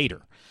Darth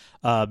Vader.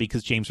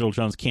 Because James Earl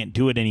Jones can't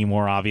do it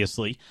anymore,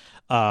 obviously.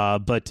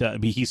 But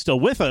he's still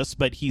with us,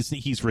 but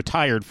he's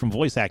retired from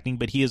voice acting,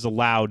 but he is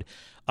allowed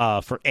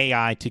for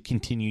AI to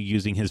continue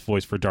using his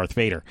voice for Darth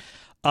Vader.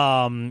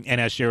 And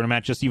as Sharon and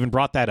Matt just even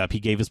brought that up, he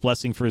gave his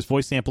blessing for his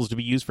voice samples to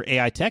be used for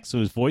AI tech so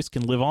his voice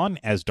can live on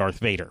as Darth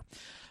Vader.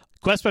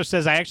 Questbush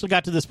says, "I actually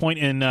got to this point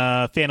in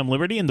Phantom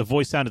Liberty, and the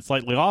voice sounded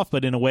slightly off,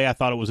 but in a way I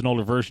thought it was an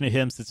older version of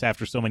him since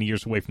after so many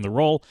years away from the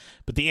role.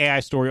 But the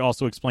AI story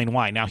also explained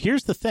why." Now,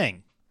 here's the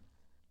thing,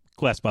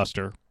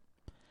 Questbuster.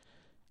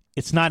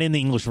 It's not in the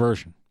English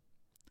version.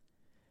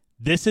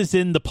 This is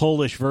in the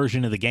Polish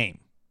version of the game.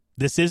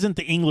 This isn't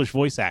the English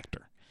voice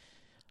actor.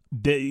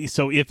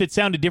 So if it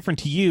sounded different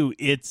to you,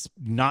 it's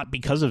not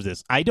because of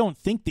this. I don't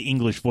think the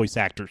English voice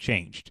actor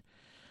changed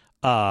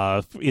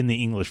in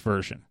the English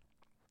version.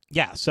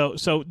 Yeah, so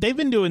they've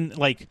been doing,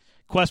 like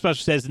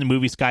Questbuster says in the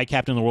movie Sky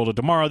Captain: The World of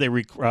Tomorrow, they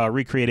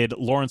recreated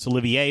Laurence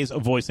Olivier's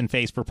voice and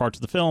face for parts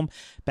of the film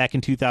back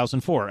in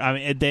 2004.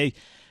 I mean,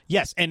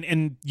 yes,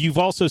 and you've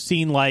also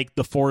seen like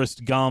the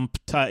Forrest Gump,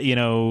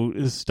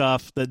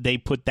 stuff that they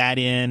put that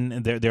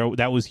in.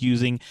 That was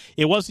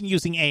it wasn't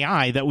using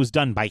AI. That was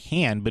done by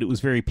hand, but it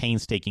was very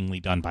painstakingly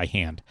done by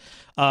hand.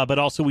 But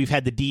also we've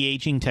had the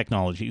de-aging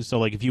technology. So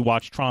like if you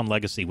watch Tron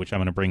Legacy, which I'm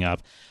going to bring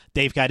up,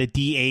 they've got a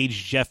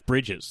de-aged Jeff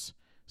Bridges.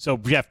 So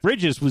Jeff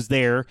Bridges was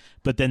there,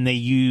 but then they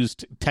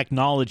used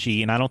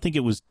technology, and I don't think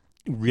it was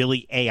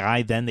really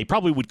AI then. They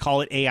probably would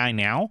call it AI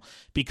now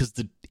because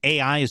the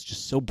AI is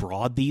just so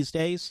broad these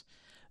days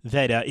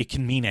that it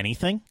can mean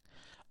anything.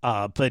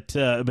 But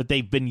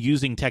they've been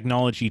using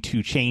technology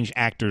to change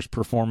actors'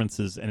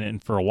 performances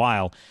and for a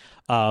while.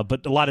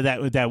 But a lot of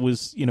that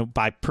was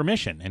by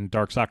permission. And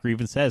Dark Soccer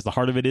even says the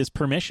heart of it is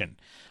permission.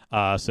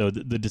 So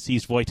the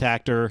deceased voice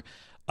actor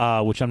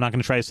which I'm not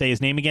going to try to say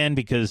his name again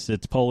because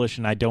it's Polish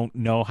and I don't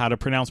know how to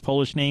pronounce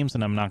Polish names,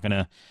 and I'm not going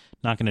to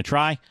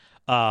try.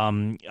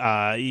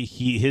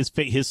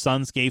 His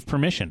sons gave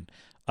permission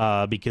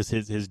because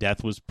his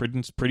death was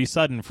pretty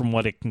sudden from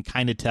what it can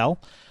kind of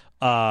tell.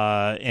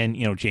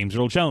 And James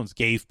Earl Jones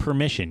gave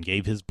permission,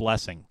 gave his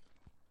blessing.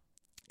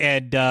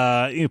 And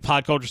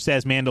Pod Culture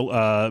says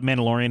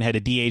Mandalorian had a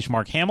de-aged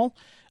Mark Hamill.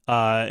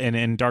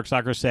 And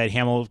Darkstalker said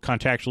Hamill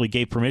contractually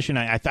gave permission.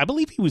 I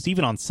believe he was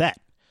even on set.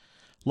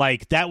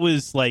 Like, that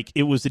was like,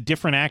 it was a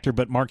different actor,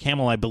 but Mark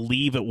Hamill, I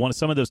believe at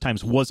some of those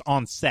times was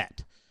on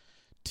set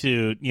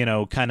to,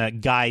 kind of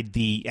guide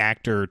the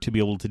actor to be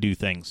able to do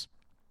things.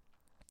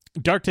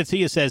 Dark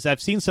Tetsuya says,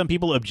 I've seen some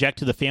people object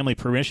to the family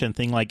permission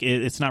thing. Like,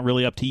 it's not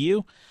really up to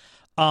you.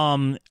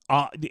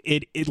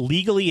 It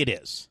legally it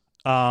is.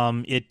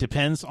 It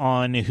depends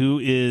on who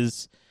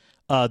is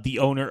the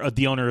owner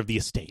of the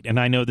estate. And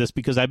I know this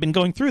because I've been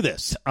going through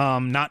this,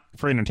 not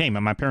for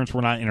entertainment. My parents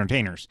were not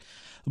entertainers.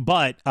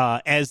 But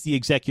as the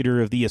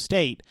executor of the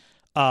estate,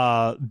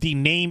 the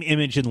name,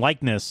 image, and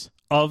likeness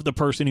of the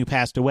person who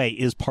passed away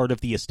is part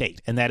of the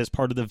estate, and that is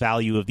part of the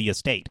value of the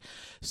estate.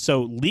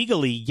 So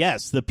legally,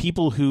 yes, the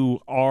people who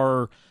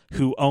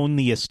own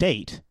the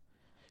estate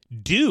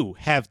do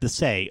have the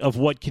say of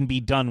what can be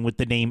done with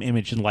the name,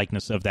 image, and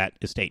likeness of that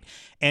estate.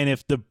 And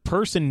if the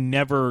person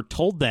never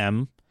told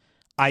them,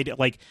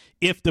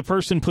 if the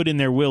person put in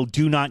their will,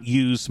 do not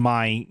use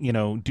my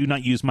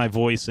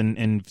voice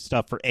and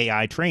stuff for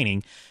AI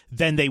training,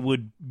 then they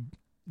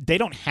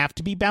don't have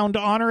to be bound to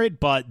honor it,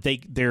 but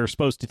they're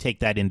supposed to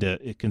take that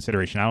into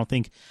consideration. I don't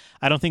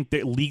think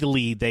that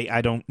legally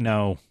I don't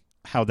know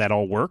how that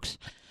all works.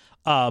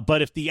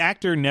 But if the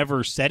actor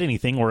never said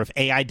anything, or if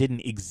AI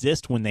didn't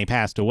exist when they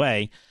passed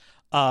away,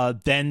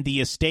 then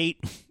the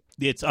estate,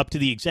 it's up to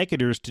the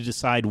executors to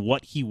decide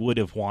what he would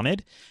have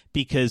wanted,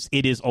 because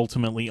it is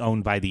ultimately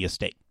owned by the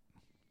estate.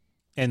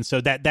 And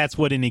so that's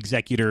what an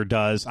executor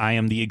does. I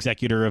am the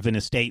executor of an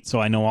estate,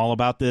 so I know all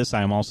about this.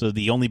 I am also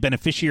the only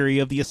beneficiary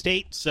of the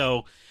estate,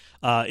 so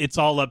it's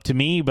all up to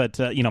me. But,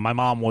 my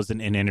mom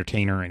wasn't an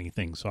entertainer or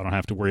anything, so I don't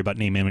have to worry about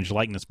name, image,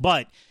 likeness.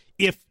 But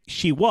if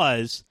she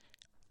was,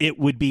 it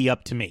would be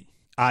up to me.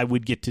 I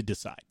would get to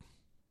decide.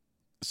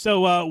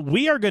 So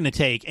we are going to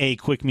take a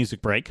quick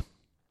music break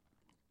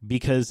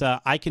because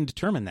I can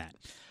determine that.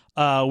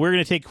 We're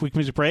going to take a quick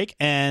music break,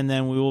 and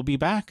then we will be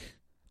back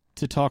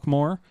to talk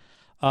more.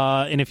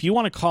 And if you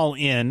want to call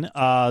in,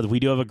 we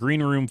do have a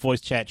Green Room voice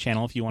chat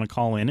channel if you want to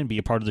call in and be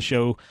a part of the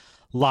show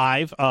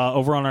live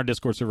over on our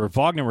Discord server,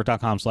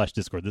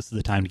 vognetwork.com/Discord. This is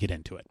the time to get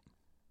into it.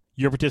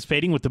 You're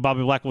participating with the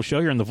Bobby Blackwell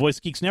Show here on the Voice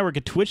Geeks Network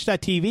at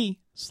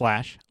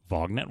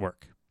twitch.tv/VogNetwork.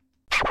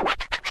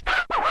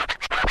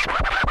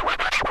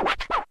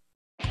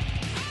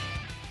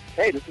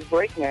 Hey, this is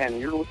Breakman.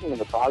 You're listening to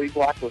the Bobby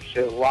Blackwell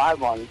Show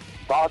live on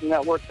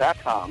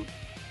vognetwork.com.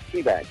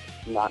 Teabag,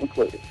 not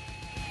included.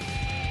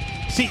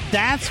 See,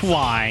 that's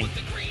why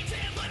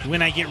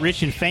when I get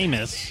rich and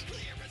famous,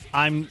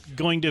 I'm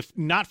going to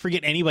not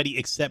forget anybody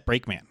except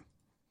Breakman.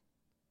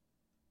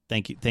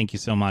 Thank you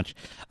so much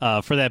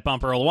for that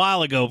bumper a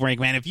while ago,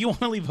 Breakman. If you want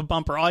to leave a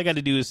bumper, all I got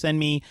to do is send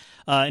me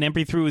an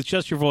MP3 with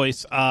just your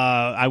voice.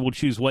 I will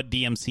choose what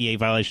DMCA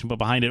violation to put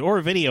behind it, or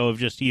a video of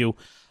just you,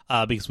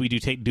 because we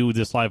do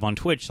this live on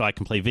Twitch, so I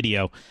can play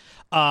video.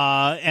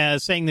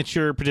 As saying that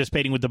you're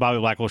participating with the Bobby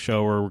Blackwell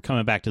Show, or we're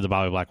coming back to the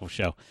Bobby Blackwell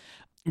Show.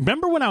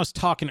 Remember when I was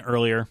talking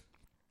earlier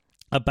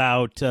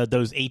about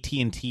those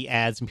AT&T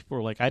ads, and people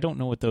were like, I don't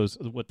know what those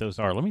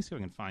are. Let me see if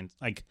I can find,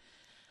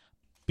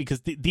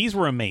 because these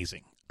were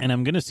amazing. And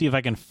I'm going to see if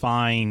I can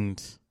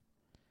find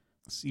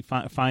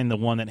the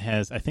one that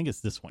has, I think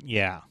it's this one.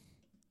 Yeah.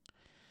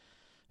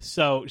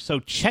 So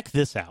check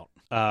this out.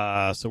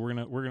 So we're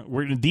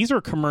gonna these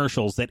are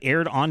commercials that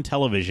aired on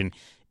television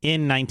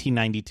in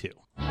 1992.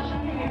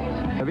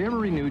 Have you ever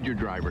renewed your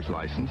driver's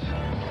license?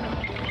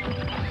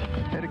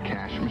 At a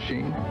cash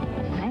machine?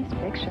 Nice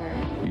picture.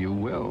 You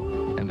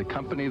will. And the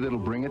company that'll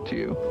bring it to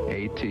you,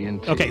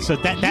 AT&T. Okay, so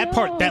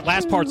that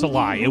last part's a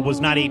lie. It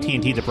was not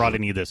AT&T that brought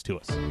any of this to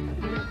us.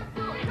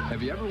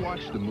 Have you ever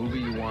watched the movie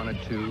you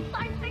wanted to,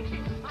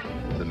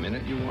 the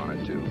minute you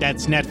wanted to?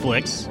 That's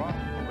Netflix.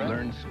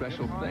 Learn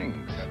special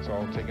things. That's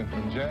all taken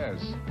from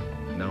jazz.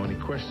 Know any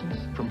questions?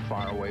 From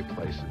faraway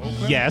places.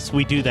 Yes,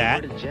 we do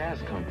that. Where did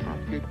jazz come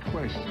from? Good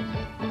question.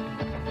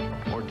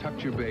 Or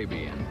tucked your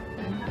baby in.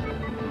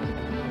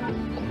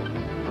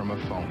 From a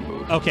phone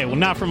booth. Okay, well,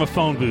 not from a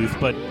phone booth,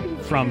 but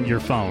from your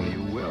phone.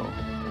 You will.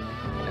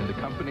 And the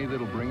company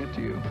that'll bring it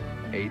to you,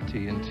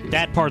 AT&T.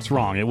 That part's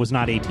wrong. It was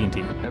not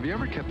AT&T. Have you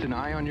ever kept an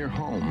eye on your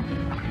home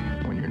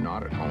when you're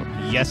not at home?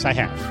 Yes, I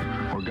have.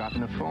 Or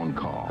gotten a phone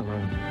call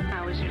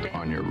How was your day?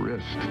 on your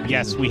wrist?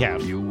 Yes, we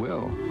have. You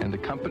will. And the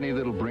company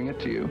that'll bring it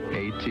to you,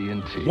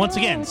 AT&T. Once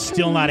again,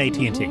 still not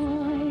AT&T.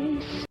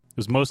 It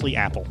was mostly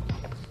Apple.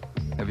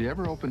 Have you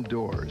ever opened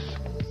doors?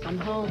 I'm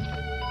home.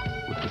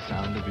 With the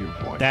sound of your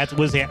voice? That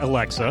was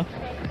Alexa. Our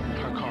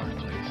card,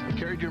 please.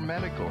 Carried your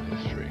medical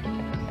history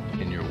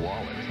in your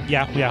wallet.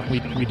 Yeah,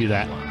 we do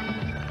that.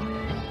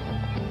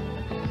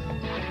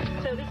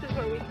 So this is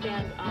where we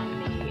stand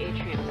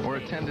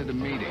attended a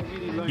meeting.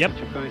 Yep.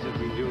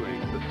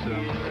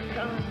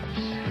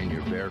 In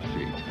your bare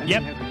feet.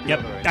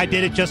 Yep. I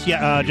did it just the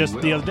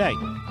other day.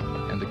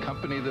 And the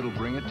company that'll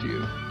bring it to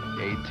you,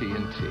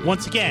 AT&T.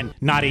 Once again,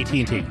 not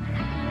AT&T.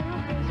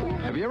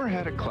 Have you ever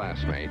had a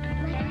classmate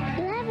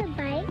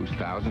who's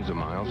thousands of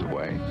miles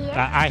away?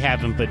 I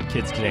haven't, but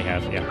kids today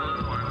have, yeah.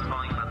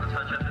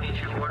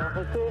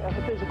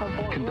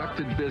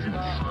 Conducted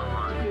business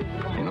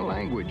in a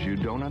language you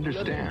don't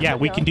understand. Yeah,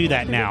 we can do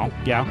that now,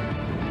 yeah.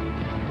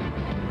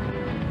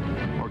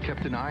 Or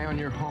kept an eye on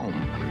your home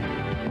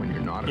when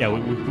you're not at Yeah,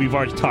 home. we've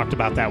already talked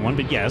about that one,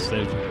 but yes,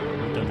 they've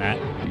done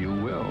that. You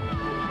will.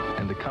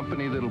 And the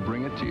company that'll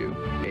bring it to you,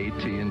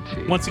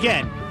 AT&T. Once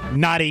again,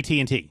 not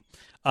AT&T.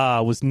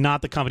 Was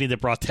not the company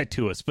that brought that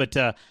to us. But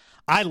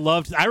I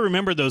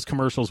remember those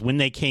commercials when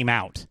they came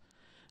out.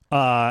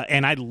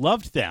 And I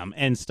loved them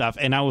and stuff.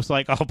 And I was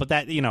like, oh, but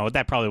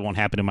that probably won't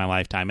happen in my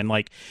lifetime. And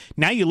like,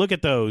 now you look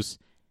at those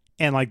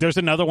and like, there's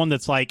another one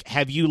that's like,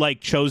 have you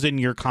like chosen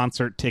your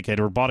concert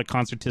ticket or bought a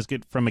concert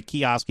ticket from a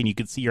kiosk and you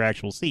could see your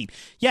actual seat?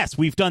 Yes,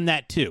 we've done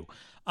that too.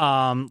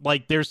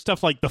 Like there's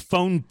stuff like the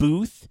phone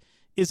booth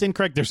is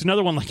incorrect. There's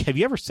another one like, have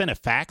you ever sent a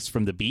fax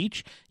from the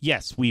beach?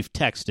 Yes, we've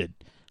texted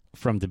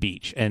from the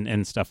beach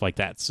and stuff like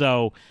that.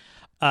 So,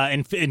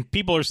 and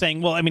people are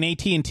saying, well, I mean,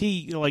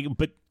 AT&T, like,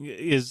 but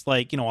is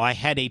like, I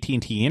had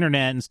AT&T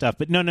internet and stuff,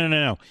 but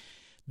no.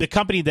 The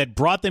company that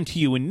brought them to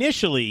you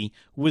initially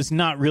was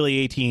not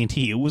really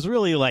AT&T. It was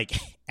really like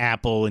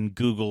Apple and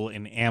Google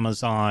and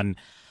Amazon.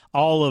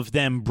 All of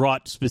them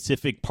brought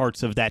specific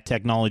parts of that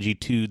technology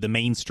to the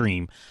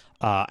mainstream.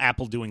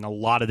 Apple doing a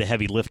lot of the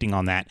heavy lifting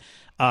on that.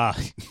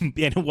 And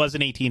it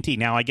wasn't AT&T.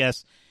 Now, I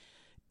guess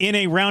in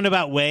a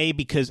roundabout way,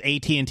 because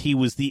AT&T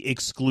was the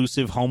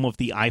exclusive home of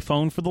the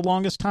iPhone for the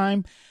longest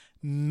time,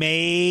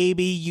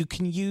 maybe you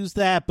can use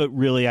that, but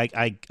really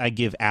I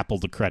give Apple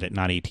the credit,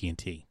 not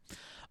AT&T.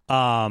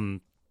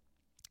 And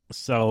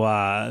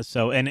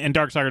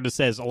Darkstalker just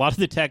says a lot of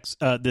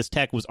the this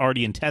tech was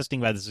already in testing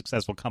by the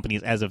successful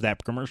companies as of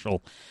that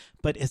commercial,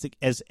 but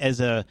as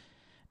a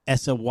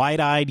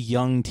wide-eyed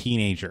young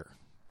teenager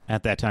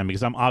at that time,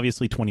 because I'm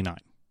obviously 29.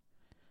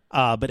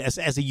 But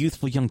as a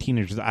youthful young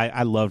teenager,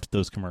 I loved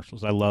those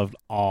commercials. I loved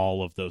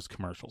all of those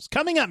commercials.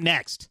 Coming up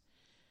next,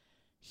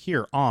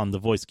 here on the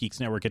Voice Geeks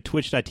Network at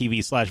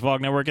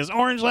twitch.tv/VOG Network is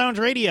Orange Lounge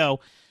Radio.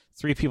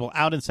 3 people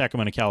out in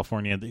Sacramento,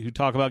 California, who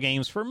talk about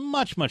games for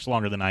much, much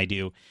longer than I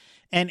do.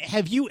 And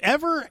have you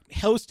ever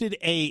hosted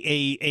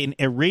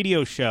a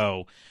radio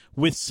show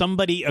with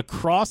somebody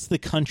across the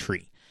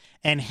country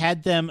and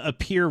had them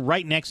appear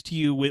right next to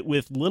you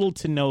with little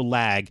to no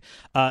lag?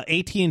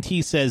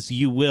 AT&T says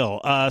you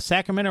will.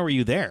 Sacramento, are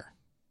you there?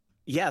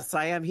 Yes,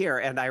 I am here.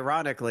 And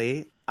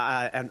ironically,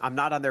 and I'm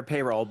not on their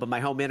payroll, but my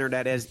home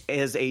internet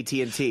is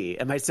AT&T.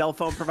 And my cell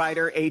phone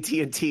provider,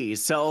 AT&T.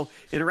 So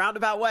in a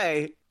roundabout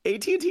way,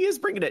 AT&T is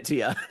bringing it to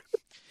you.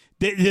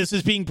 This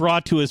is being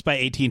brought to us by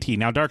AT&T.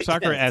 Now,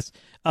 Darkstalker asks,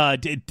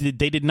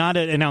 they did not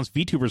announce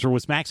VTubers, or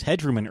was Max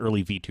Headroom an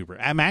early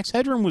VTuber? Max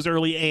Headroom was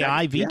early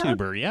AI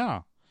VTuber,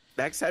 yeah.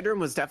 Max Headroom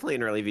was definitely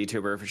an early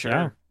VTuber for sure.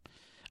 Yeah.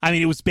 I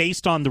mean, it was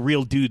based on the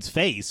real dude's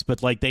face,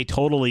 but like they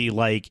totally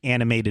like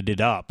animated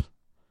it up.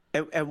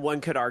 And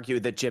one could argue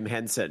that Jim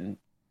Henson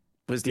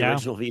was the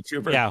original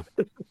VTuber. Yeah.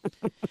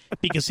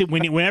 Because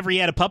whenever he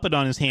had a puppet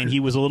on his hand, he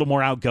was a little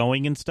more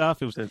outgoing and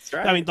stuff. It was, that's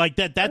right. I mean, like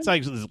that's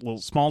like a little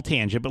small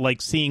tangent, but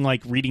like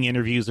reading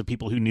interviews of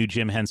people who knew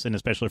Jim Henson,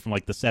 especially from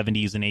like the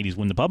 70s and 80s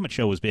when the puppet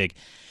show was big,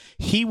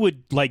 he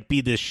would like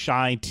be this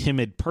shy,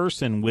 timid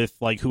person with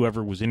like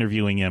whoever was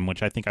interviewing him,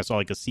 which I think I saw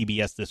like a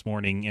CBS This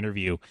Morning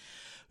interview.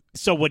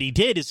 So what he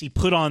did is he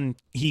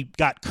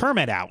got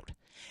Kermit out.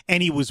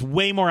 And he was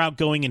way more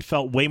outgoing and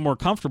felt way more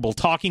comfortable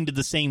talking to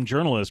the same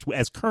journalist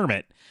as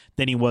Kermit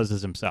than he was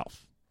as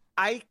himself.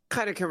 I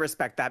kind of can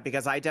respect that,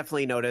 because I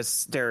definitely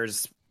notice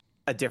there's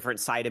a different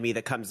side of me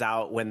that comes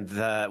out when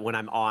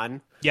I'm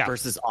on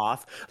versus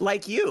off.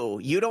 Like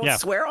you don't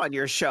swear on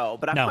your show,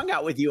 but I've hung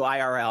out with you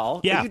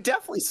IRL. Yeah. You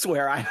definitely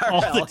swear IRL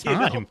all the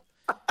time.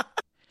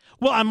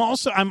 Well,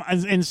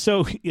 and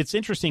so it's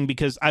interesting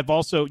because I've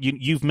also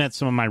you've met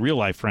some of my real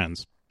life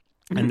friends.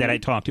 And that I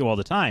talk to all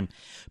the time,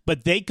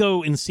 but they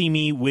go and see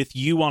me with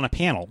you on a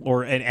panel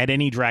or at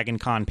any Dragon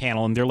Con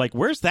panel, and they're like,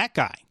 "Where's that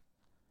guy?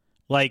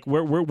 Like,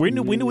 when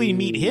do we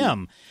meet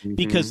him?"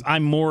 Because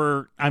I'm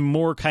more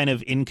kind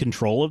of in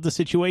control of the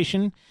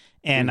situation,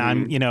 and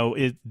I'm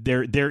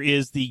there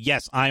is the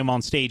yes, I am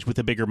on stage with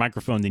a bigger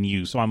microphone than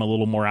you, so I'm a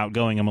little more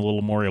outgoing, I'm a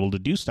little more able to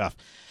do stuff,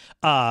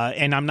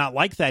 and I'm not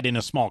like that in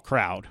a small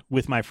crowd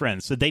with my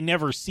friends, so they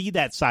never see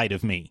that side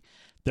of me.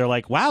 They're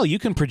like, "Wow, you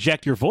can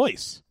project your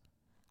voice.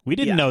 We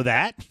didn't know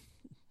that."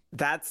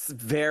 That's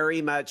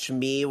very much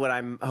me when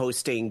I'm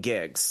hosting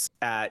gigs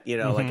at,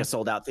 like a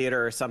sold out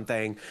theater or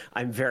something.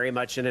 I'm very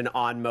much in an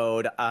on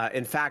mode.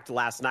 In fact,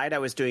 last night I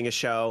was doing a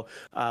show.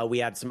 We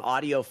had some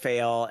audio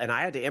fail and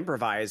I had to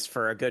improvise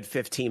for a good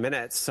 15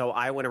 minutes. So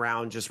I went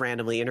around just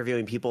randomly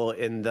interviewing people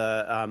in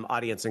the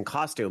audience in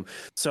costume.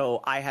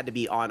 So I had to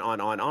be on,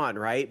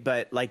 right?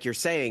 But like you're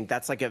saying,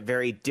 that's like a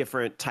very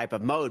different type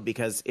of mode,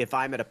 because if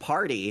I'm at a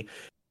party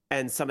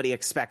and somebody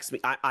expects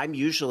me, I'm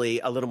usually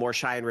a little more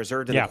shy and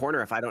reserved in the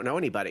corner if I don't know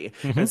anybody.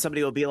 And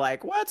somebody will be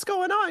like, what's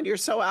going on? You're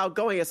so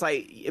outgoing. It's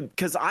like,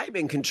 because I'm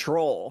in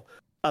control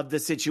of the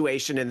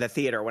situation in the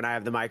theater when I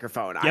have the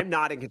microphone. I'm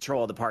not in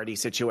control of the party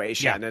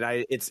situation.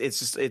 And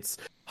it's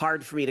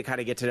hard for me to kind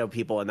of get to know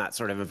people in that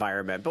sort of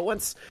environment. But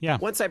once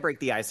I break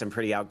the ice, I'm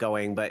pretty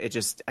outgoing, but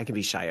I can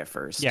be shy at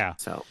first.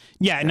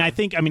 And I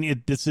think,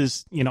 this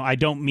is, I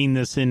don't mean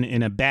this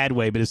in a bad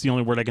way, but it's the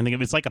only word I can think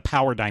of. It's like a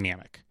power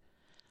dynamic.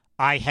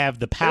 I have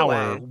the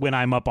power when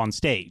I'm up on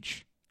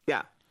stage.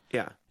 Yeah.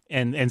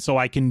 And so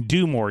I can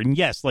do more. And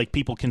yes, like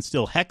people can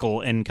still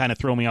heckle and kind of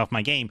throw me off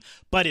my game,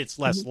 but it's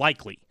less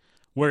likely.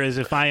 Whereas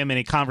if I am in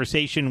a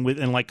conversation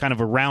in like kind of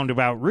a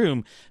roundabout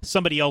room,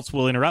 somebody else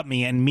will interrupt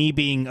me, and me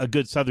being a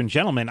good Southern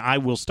gentleman, I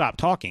will stop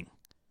talking.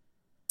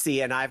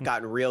 See, and I've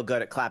gotten real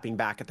good at clapping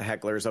back at the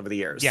hecklers over the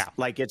years. Yeah.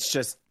 Like, it's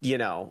just, it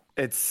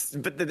is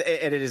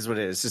what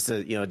it is. It's just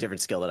a,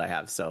 different skill that I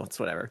have. So it's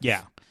whatever.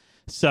 Yeah.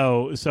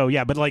 So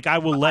yeah, but like I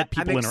will let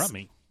people interrupt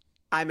me.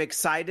 I'm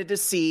excited to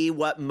see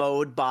what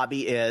mode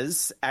Bobby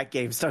is at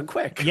Games Done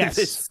Quick. Yes.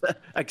 This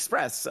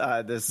Express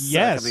this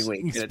coming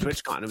week at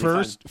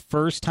TwitchCon.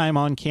 First time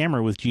on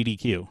camera with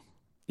GDQ.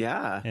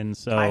 Yeah. And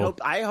so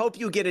I hope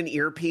you get an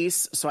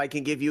earpiece so I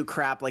can give you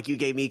crap like you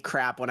gave me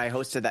crap when I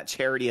hosted that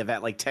charity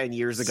event like 10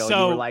 years ago. So,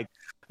 and you were like,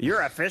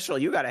 you're official.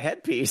 You got a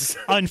headpiece.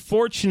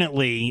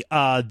 Unfortunately,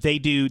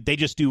 they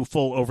just do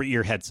full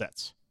over-ear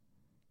headsets.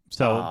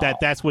 So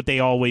that's what they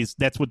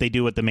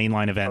do at the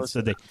mainline events.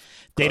 So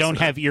they don't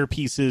have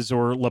earpieces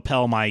or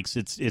lapel mics.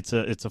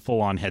 It's a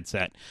full on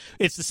headset.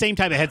 It's the same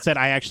type of headset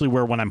I actually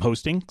wear when I'm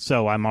hosting.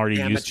 So I'm already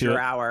used to it.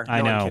 Hour.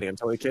 I know.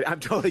 I'm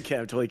totally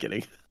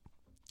kidding.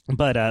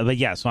 But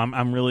yeah, so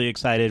I'm really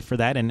excited for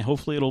that, and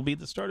hopefully it'll be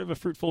the start of a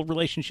fruitful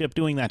relationship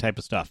doing that type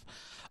of stuff.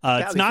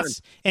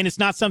 It's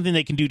not something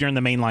they can do during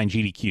the mainline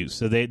GDQ.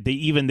 So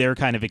they're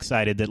kind of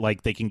excited that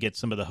like they can get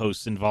some of the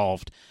hosts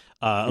involved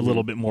a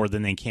little bit more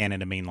than they can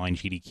at a mainline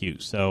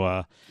GDQ.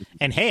 So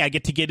and hey, I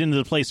get to get into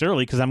the place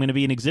early because I'm going to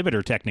be an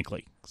exhibitor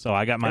technically. So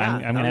I got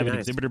I'm going to have an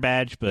exhibitor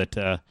badge, but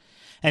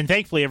and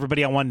thankfully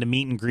everybody I wanted to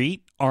meet and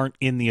greet aren't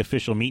in the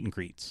official meet and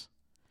greets.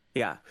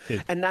 Yeah.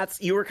 And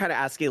you were kind of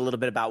asking a little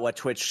bit about what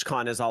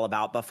TwitchCon is all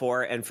about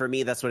before. And for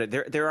me, that's what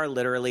there are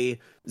literally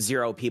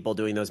 0 people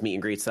doing those meet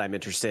and greets that I'm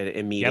interested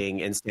in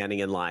meeting and standing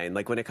in line.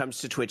 Like when it comes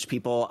to Twitch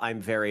people,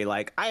 I'm very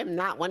like, I am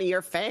not one of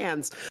your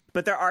fans,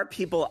 but there are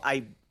people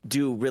I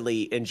do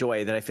really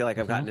enjoy that I feel like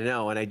I've gotten to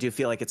know. And I do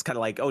feel like it's kind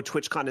of like,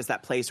 TwitchCon is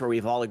that place where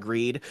we've all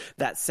agreed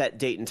that set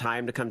date and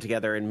time to come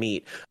together and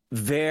meet.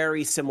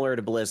 Very similar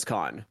to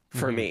BlizzCon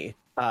for me.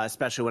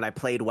 Especially when I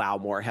played WoW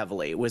more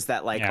heavily, was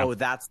that like,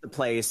 that's the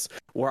place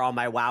where all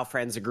my WoW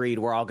friends agreed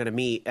we're all going to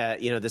meet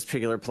at, this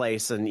particular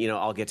place and,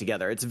 all get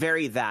together. It's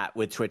very that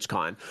with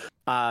TwitchCon.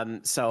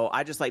 So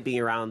I just like being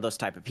around those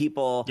type of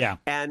people. Yeah.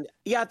 And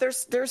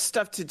there's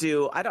stuff to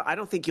do. I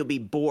don't think you'll be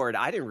bored.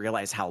 I didn't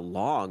realize how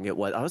long it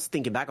was. I was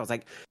thinking back. I was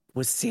like,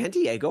 was San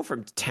Diego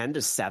from 10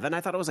 to 7? I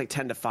thought it was like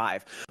 10 to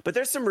 5. But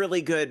there's some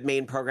really good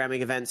main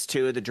programming events,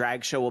 too. The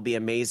drag show will be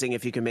amazing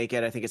if you can make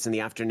it. I think it's in the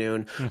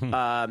afternoon.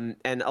 And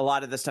a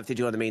lot of the stuff they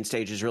do on the main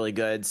stage is really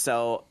good.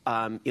 So,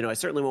 I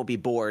certainly won't be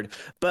bored.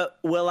 But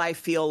will I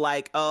feel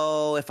like,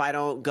 if I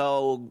don't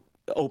go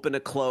open to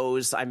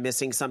close, I'm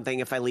missing something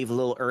if I leave a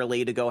little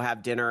early to go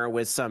have dinner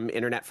with some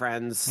internet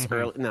friends?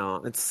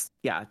 No, it's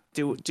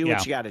do what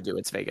you got to do.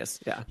 It's Vegas.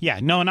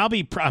 And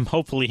I'm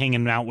hopefully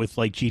hanging out with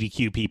like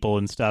GDQ people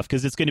and stuff,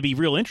 because it's going to be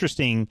real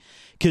interesting,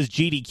 because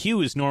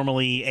GDQ is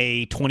normally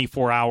a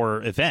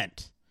 24-hour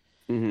event.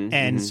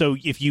 And so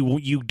if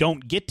you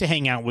don't get to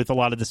hang out with a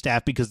lot of the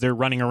staff because they're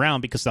running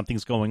around because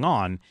something's going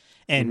on,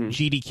 and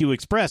GDQ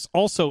Express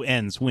also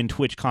ends when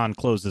TwitchCon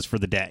closes for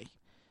the day.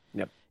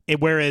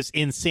 Whereas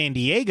in San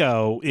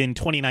Diego in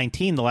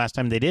 2019, the last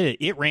time they did it,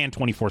 it ran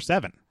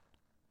 24/7.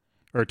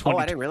 I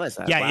didn't realize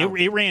that. Yeah, wow.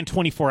 it ran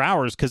 24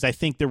 hours because I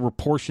think there were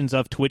portions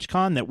of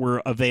TwitchCon that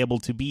were available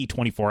to be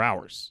 24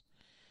 hours.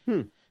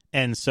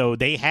 And so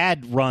they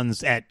had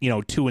runs at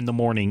 2 in the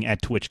morning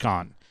at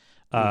TwitchCon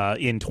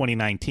in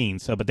 2019.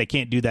 So, but they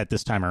can't do that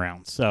this time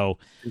around. So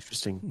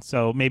interesting.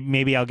 So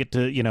maybe I'll get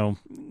to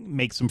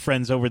make some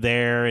friends over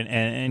there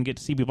and get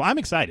to see people. I'm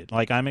excited.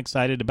 Like I'm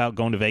excited about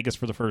going to Vegas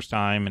for the first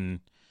time and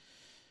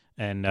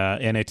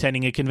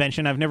attending a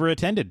convention I've never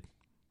attended.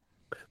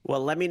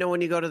 Well, let me know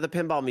when you go to the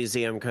Pinball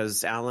Museum,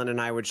 because Alan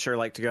and I would sure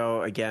like to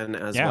go again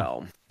as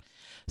well.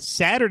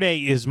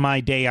 Saturday is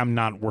my day I'm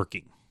not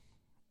working.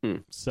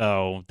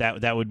 So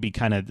that would be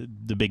kind of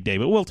the big day.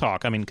 But we'll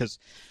talk. I mean, because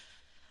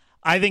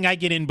I think I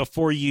get in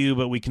before you,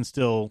 but we can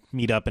still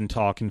meet up and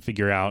talk and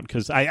figure out,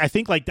 because I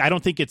think I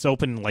don't think it's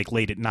open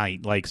late at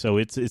night, so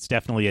it's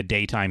definitely a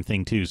daytime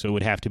thing too. So it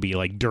would have to be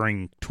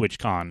during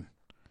TwitchCon.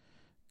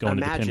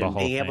 Imagine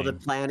being able to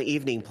plan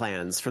evening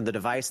plans from the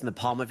device in the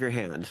palm of your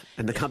hand,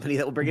 and the company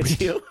that will bring it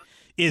to you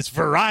is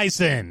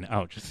Verizon.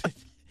 Oh,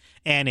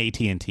 and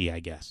AT&T, I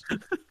guess.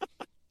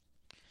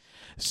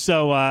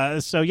 So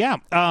yeah.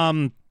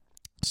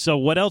 So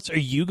what else are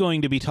you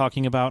going to be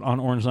talking about on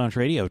Orange Lounge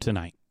Radio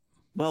tonight?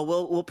 Well,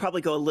 we'll probably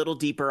go a little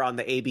deeper on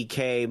the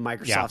ABK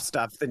Microsoft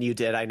stuff than you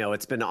did. I know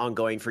it's been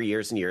ongoing for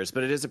years and years,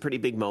 but it is a pretty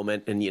big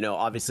moment. And,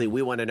 obviously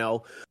we want to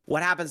know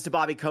what happens to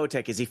Bobby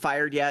Kotick. Is he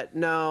fired yet?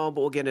 No,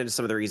 but we'll get into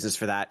some of the reasons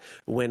for that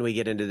when we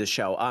get into the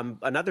show.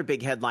 Another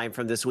big headline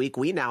from this week,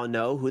 we now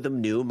know who the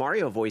new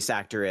Mario voice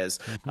actor is.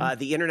 Mm-hmm.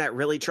 The internet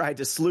really tried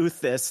to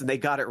sleuth this and they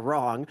got it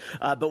wrong.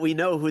 But we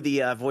know who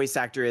the voice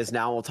actor is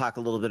now. We'll talk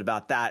a little bit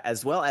about that,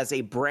 as well as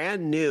a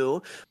brand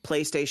new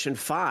PlayStation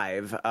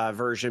 5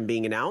 version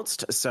being announced.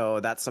 So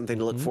that's something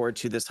to look forward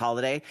to this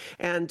holiday,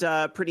 and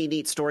pretty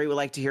neat story. We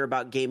like to hear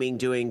about gaming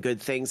doing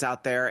good things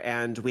out there,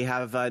 and we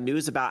have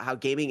news about how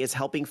gaming is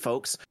helping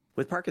folks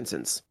with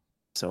Parkinson's.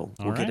 So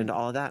we'll get into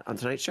all of that on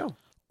tonight's show.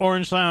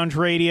 Orange Lounge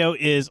Radio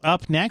is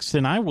up next,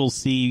 and I will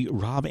see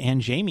Rob and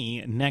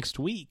Jamie next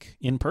week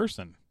in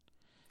person.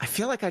 I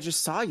feel like I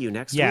just saw you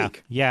next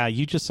week. Yeah,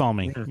 you just saw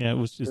me. Yeah, it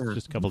was just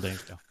a couple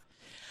days ago.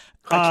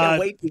 I can't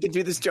wait. We can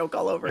do this joke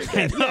all over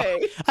again.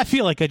 Yay. I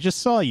feel like I just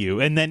saw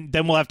you, and then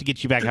we'll have to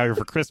get you back out here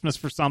for Christmas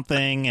for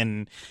something,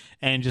 and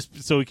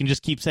just so we can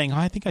just keep saying, "Oh,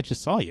 I think I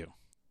just saw you,"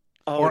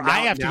 or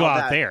I have to go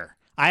out there.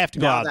 I have to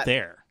go out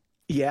there.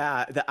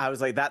 Yeah, I was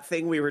like, that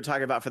thing we were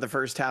talking about for the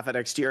first half of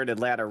next year in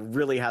Atlanta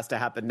really has to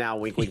happen now.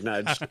 Wink, wink,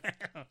 nudge.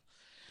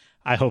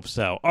 I hope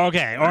so.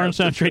 Okay, Orange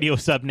Lounge Radio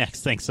is up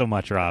next. Thanks so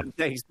much, Rob.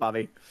 Thanks,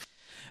 Bobby.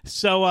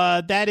 So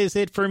that is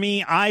it for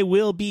me. I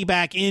will be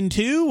back in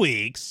 2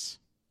 weeks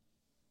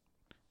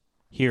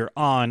here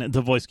on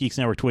the Voice Geeks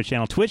Network Twitch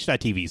channel,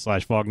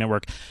 twitch.tv/VOG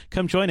Network.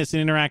 Come join us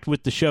and interact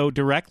with the show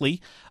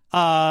directly.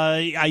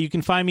 You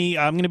can find me.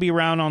 I'm going to be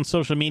around on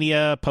social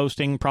media,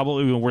 posting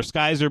probably where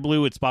skies are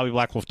blue. It's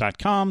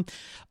BobbyBlackwolf.com.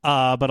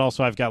 But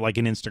also I've got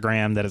an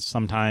Instagram that is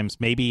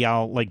sometimes, maybe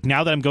I'll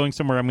now that I'm going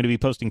somewhere, I'm going to be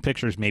posting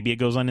pictures. Maybe it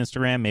goes on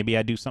Instagram. Maybe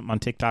I do something on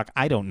TikTok.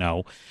 I don't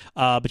know.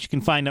 But you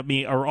can find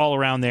me all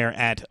around there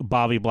at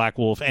Bobby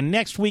Blackwolf. And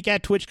next week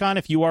at TwitchCon,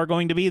 if you are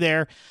going to be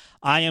there,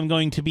 I am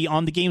going to be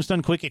on the Games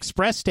Done Quick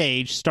Express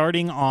stage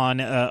starting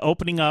on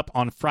opening up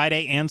on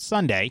Friday and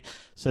Sunday.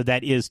 So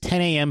that is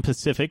 10 a.m.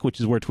 Pacific, which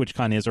is where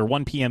TwitchCon is, or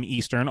 1 p.m.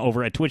 Eastern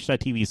over at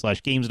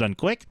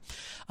twitch.tv/GamesDoneQuick.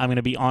 I'm going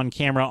to be on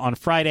camera on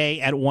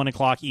Friday at 1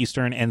 o'clock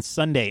Eastern and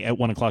Sunday at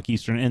 1 o'clock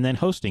Eastern, and then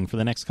hosting for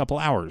the next couple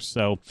hours.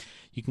 So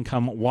you can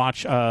come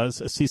watch,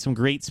 see some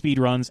great speed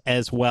runs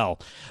as well.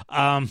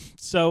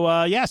 So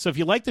if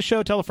you like the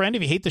show, tell a friend.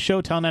 If you hate the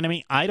show, tell an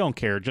enemy. I don't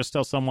care. Just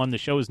tell someone. The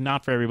show is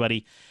not for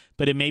everybody,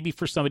 but it may be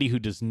for somebody who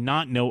does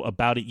not know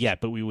about it yet.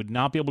 But we would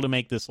not be able to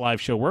make this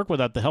live show work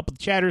without the help of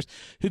the chatters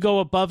who go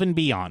above and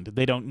beyond.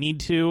 They don't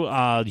need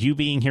to. You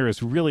being here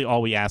is really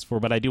all we ask for,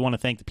 but I do want to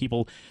thank the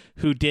people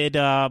who did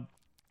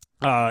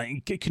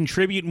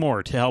contribute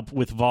more to help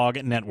with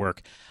VOG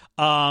Network.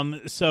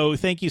 So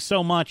thank you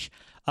so much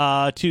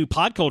to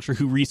Podculture,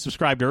 who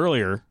resubscribed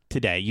earlier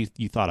today.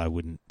 You thought I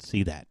wouldn't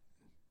see that,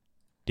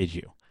 did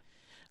you?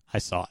 I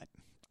saw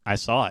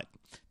it.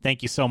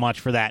 Thank you so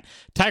much for that.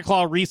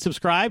 Tyclaw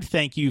resubscribed.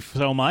 Thank you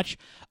so much.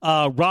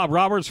 Rob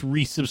Roberts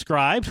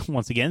resubscribed.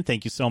 Once again,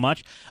 thank you so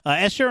much.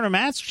 S. Sharon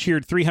Matz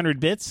cheered 300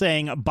 bits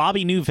saying,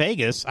 Bobby New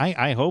Vegas.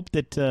 I hope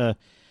that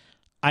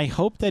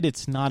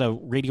it's not a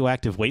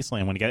radioactive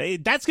wasteland when you get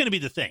it. That's going to be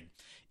the thing.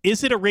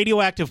 Is it a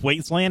radioactive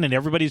wasteland and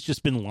everybody's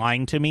just been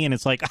lying to me? And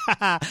it's like,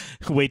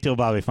 wait till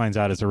Bobby finds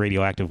out it's a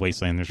radioactive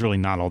wasteland. There's really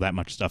not all that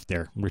much stuff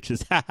there, which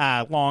is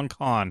long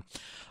con.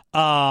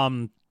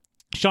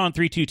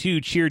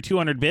 Sean322 cheered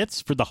 200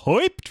 bits for the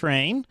Hype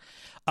Train.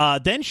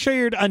 Then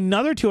shared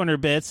another 200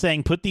 bits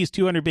saying, put these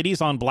 200 biddies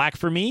on black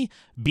for me.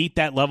 Beat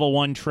that level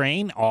 1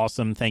 train.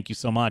 Awesome. Thank you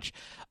so much.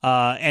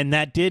 And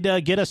that did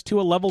get us to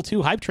a level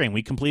 2 Hype Train.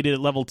 We completed at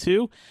level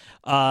 2.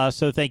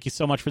 So thank you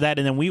so much for that.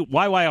 And then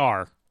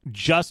YYR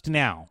just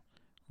now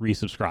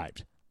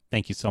resubscribed.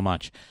 Thank you so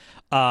much.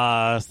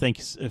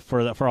 Thanks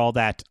for all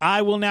that.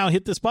 I will now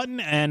hit this button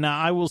and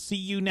I will see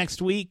you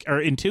next week or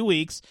in 2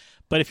 weeks.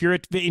 But if you're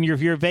at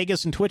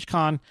Vegas and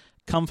TwitchCon,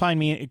 come find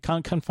me.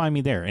 Come find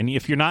me there. And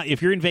if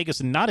you're in Vegas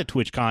and not at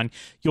TwitchCon,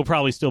 you'll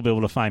probably still be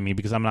able to find me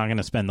because I'm not going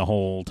to spend the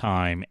whole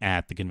time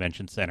at the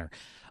convention center.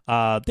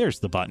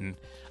 There's the button.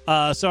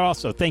 So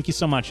also, thank you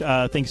so much.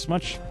 Thank you so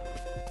much.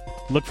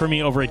 Look for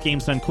me over at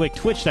Games Done Quick,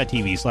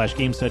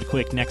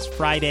 twitch.tv/GamesDoneQuick next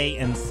Friday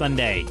and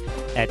Sunday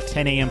at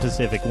 10 a.m.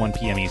 Pacific, 1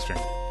 p.m. Eastern.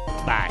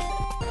 Bye.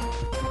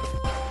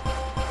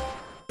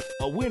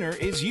 A winner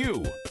is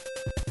you.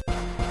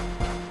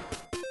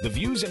 The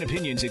views and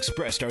opinions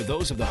expressed are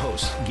those of the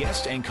hosts,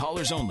 guests, and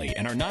callers only,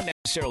 and are not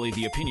necessarily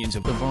the opinions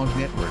of the VOG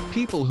Network.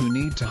 People who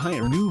need to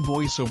hire new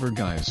voiceover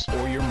guys.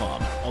 Or your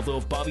mom. Although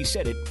if Bobby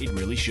said it, it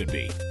really should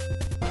be.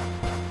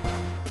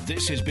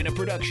 This has been a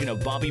production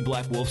of Bobby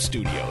Black Wolf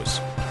Studios.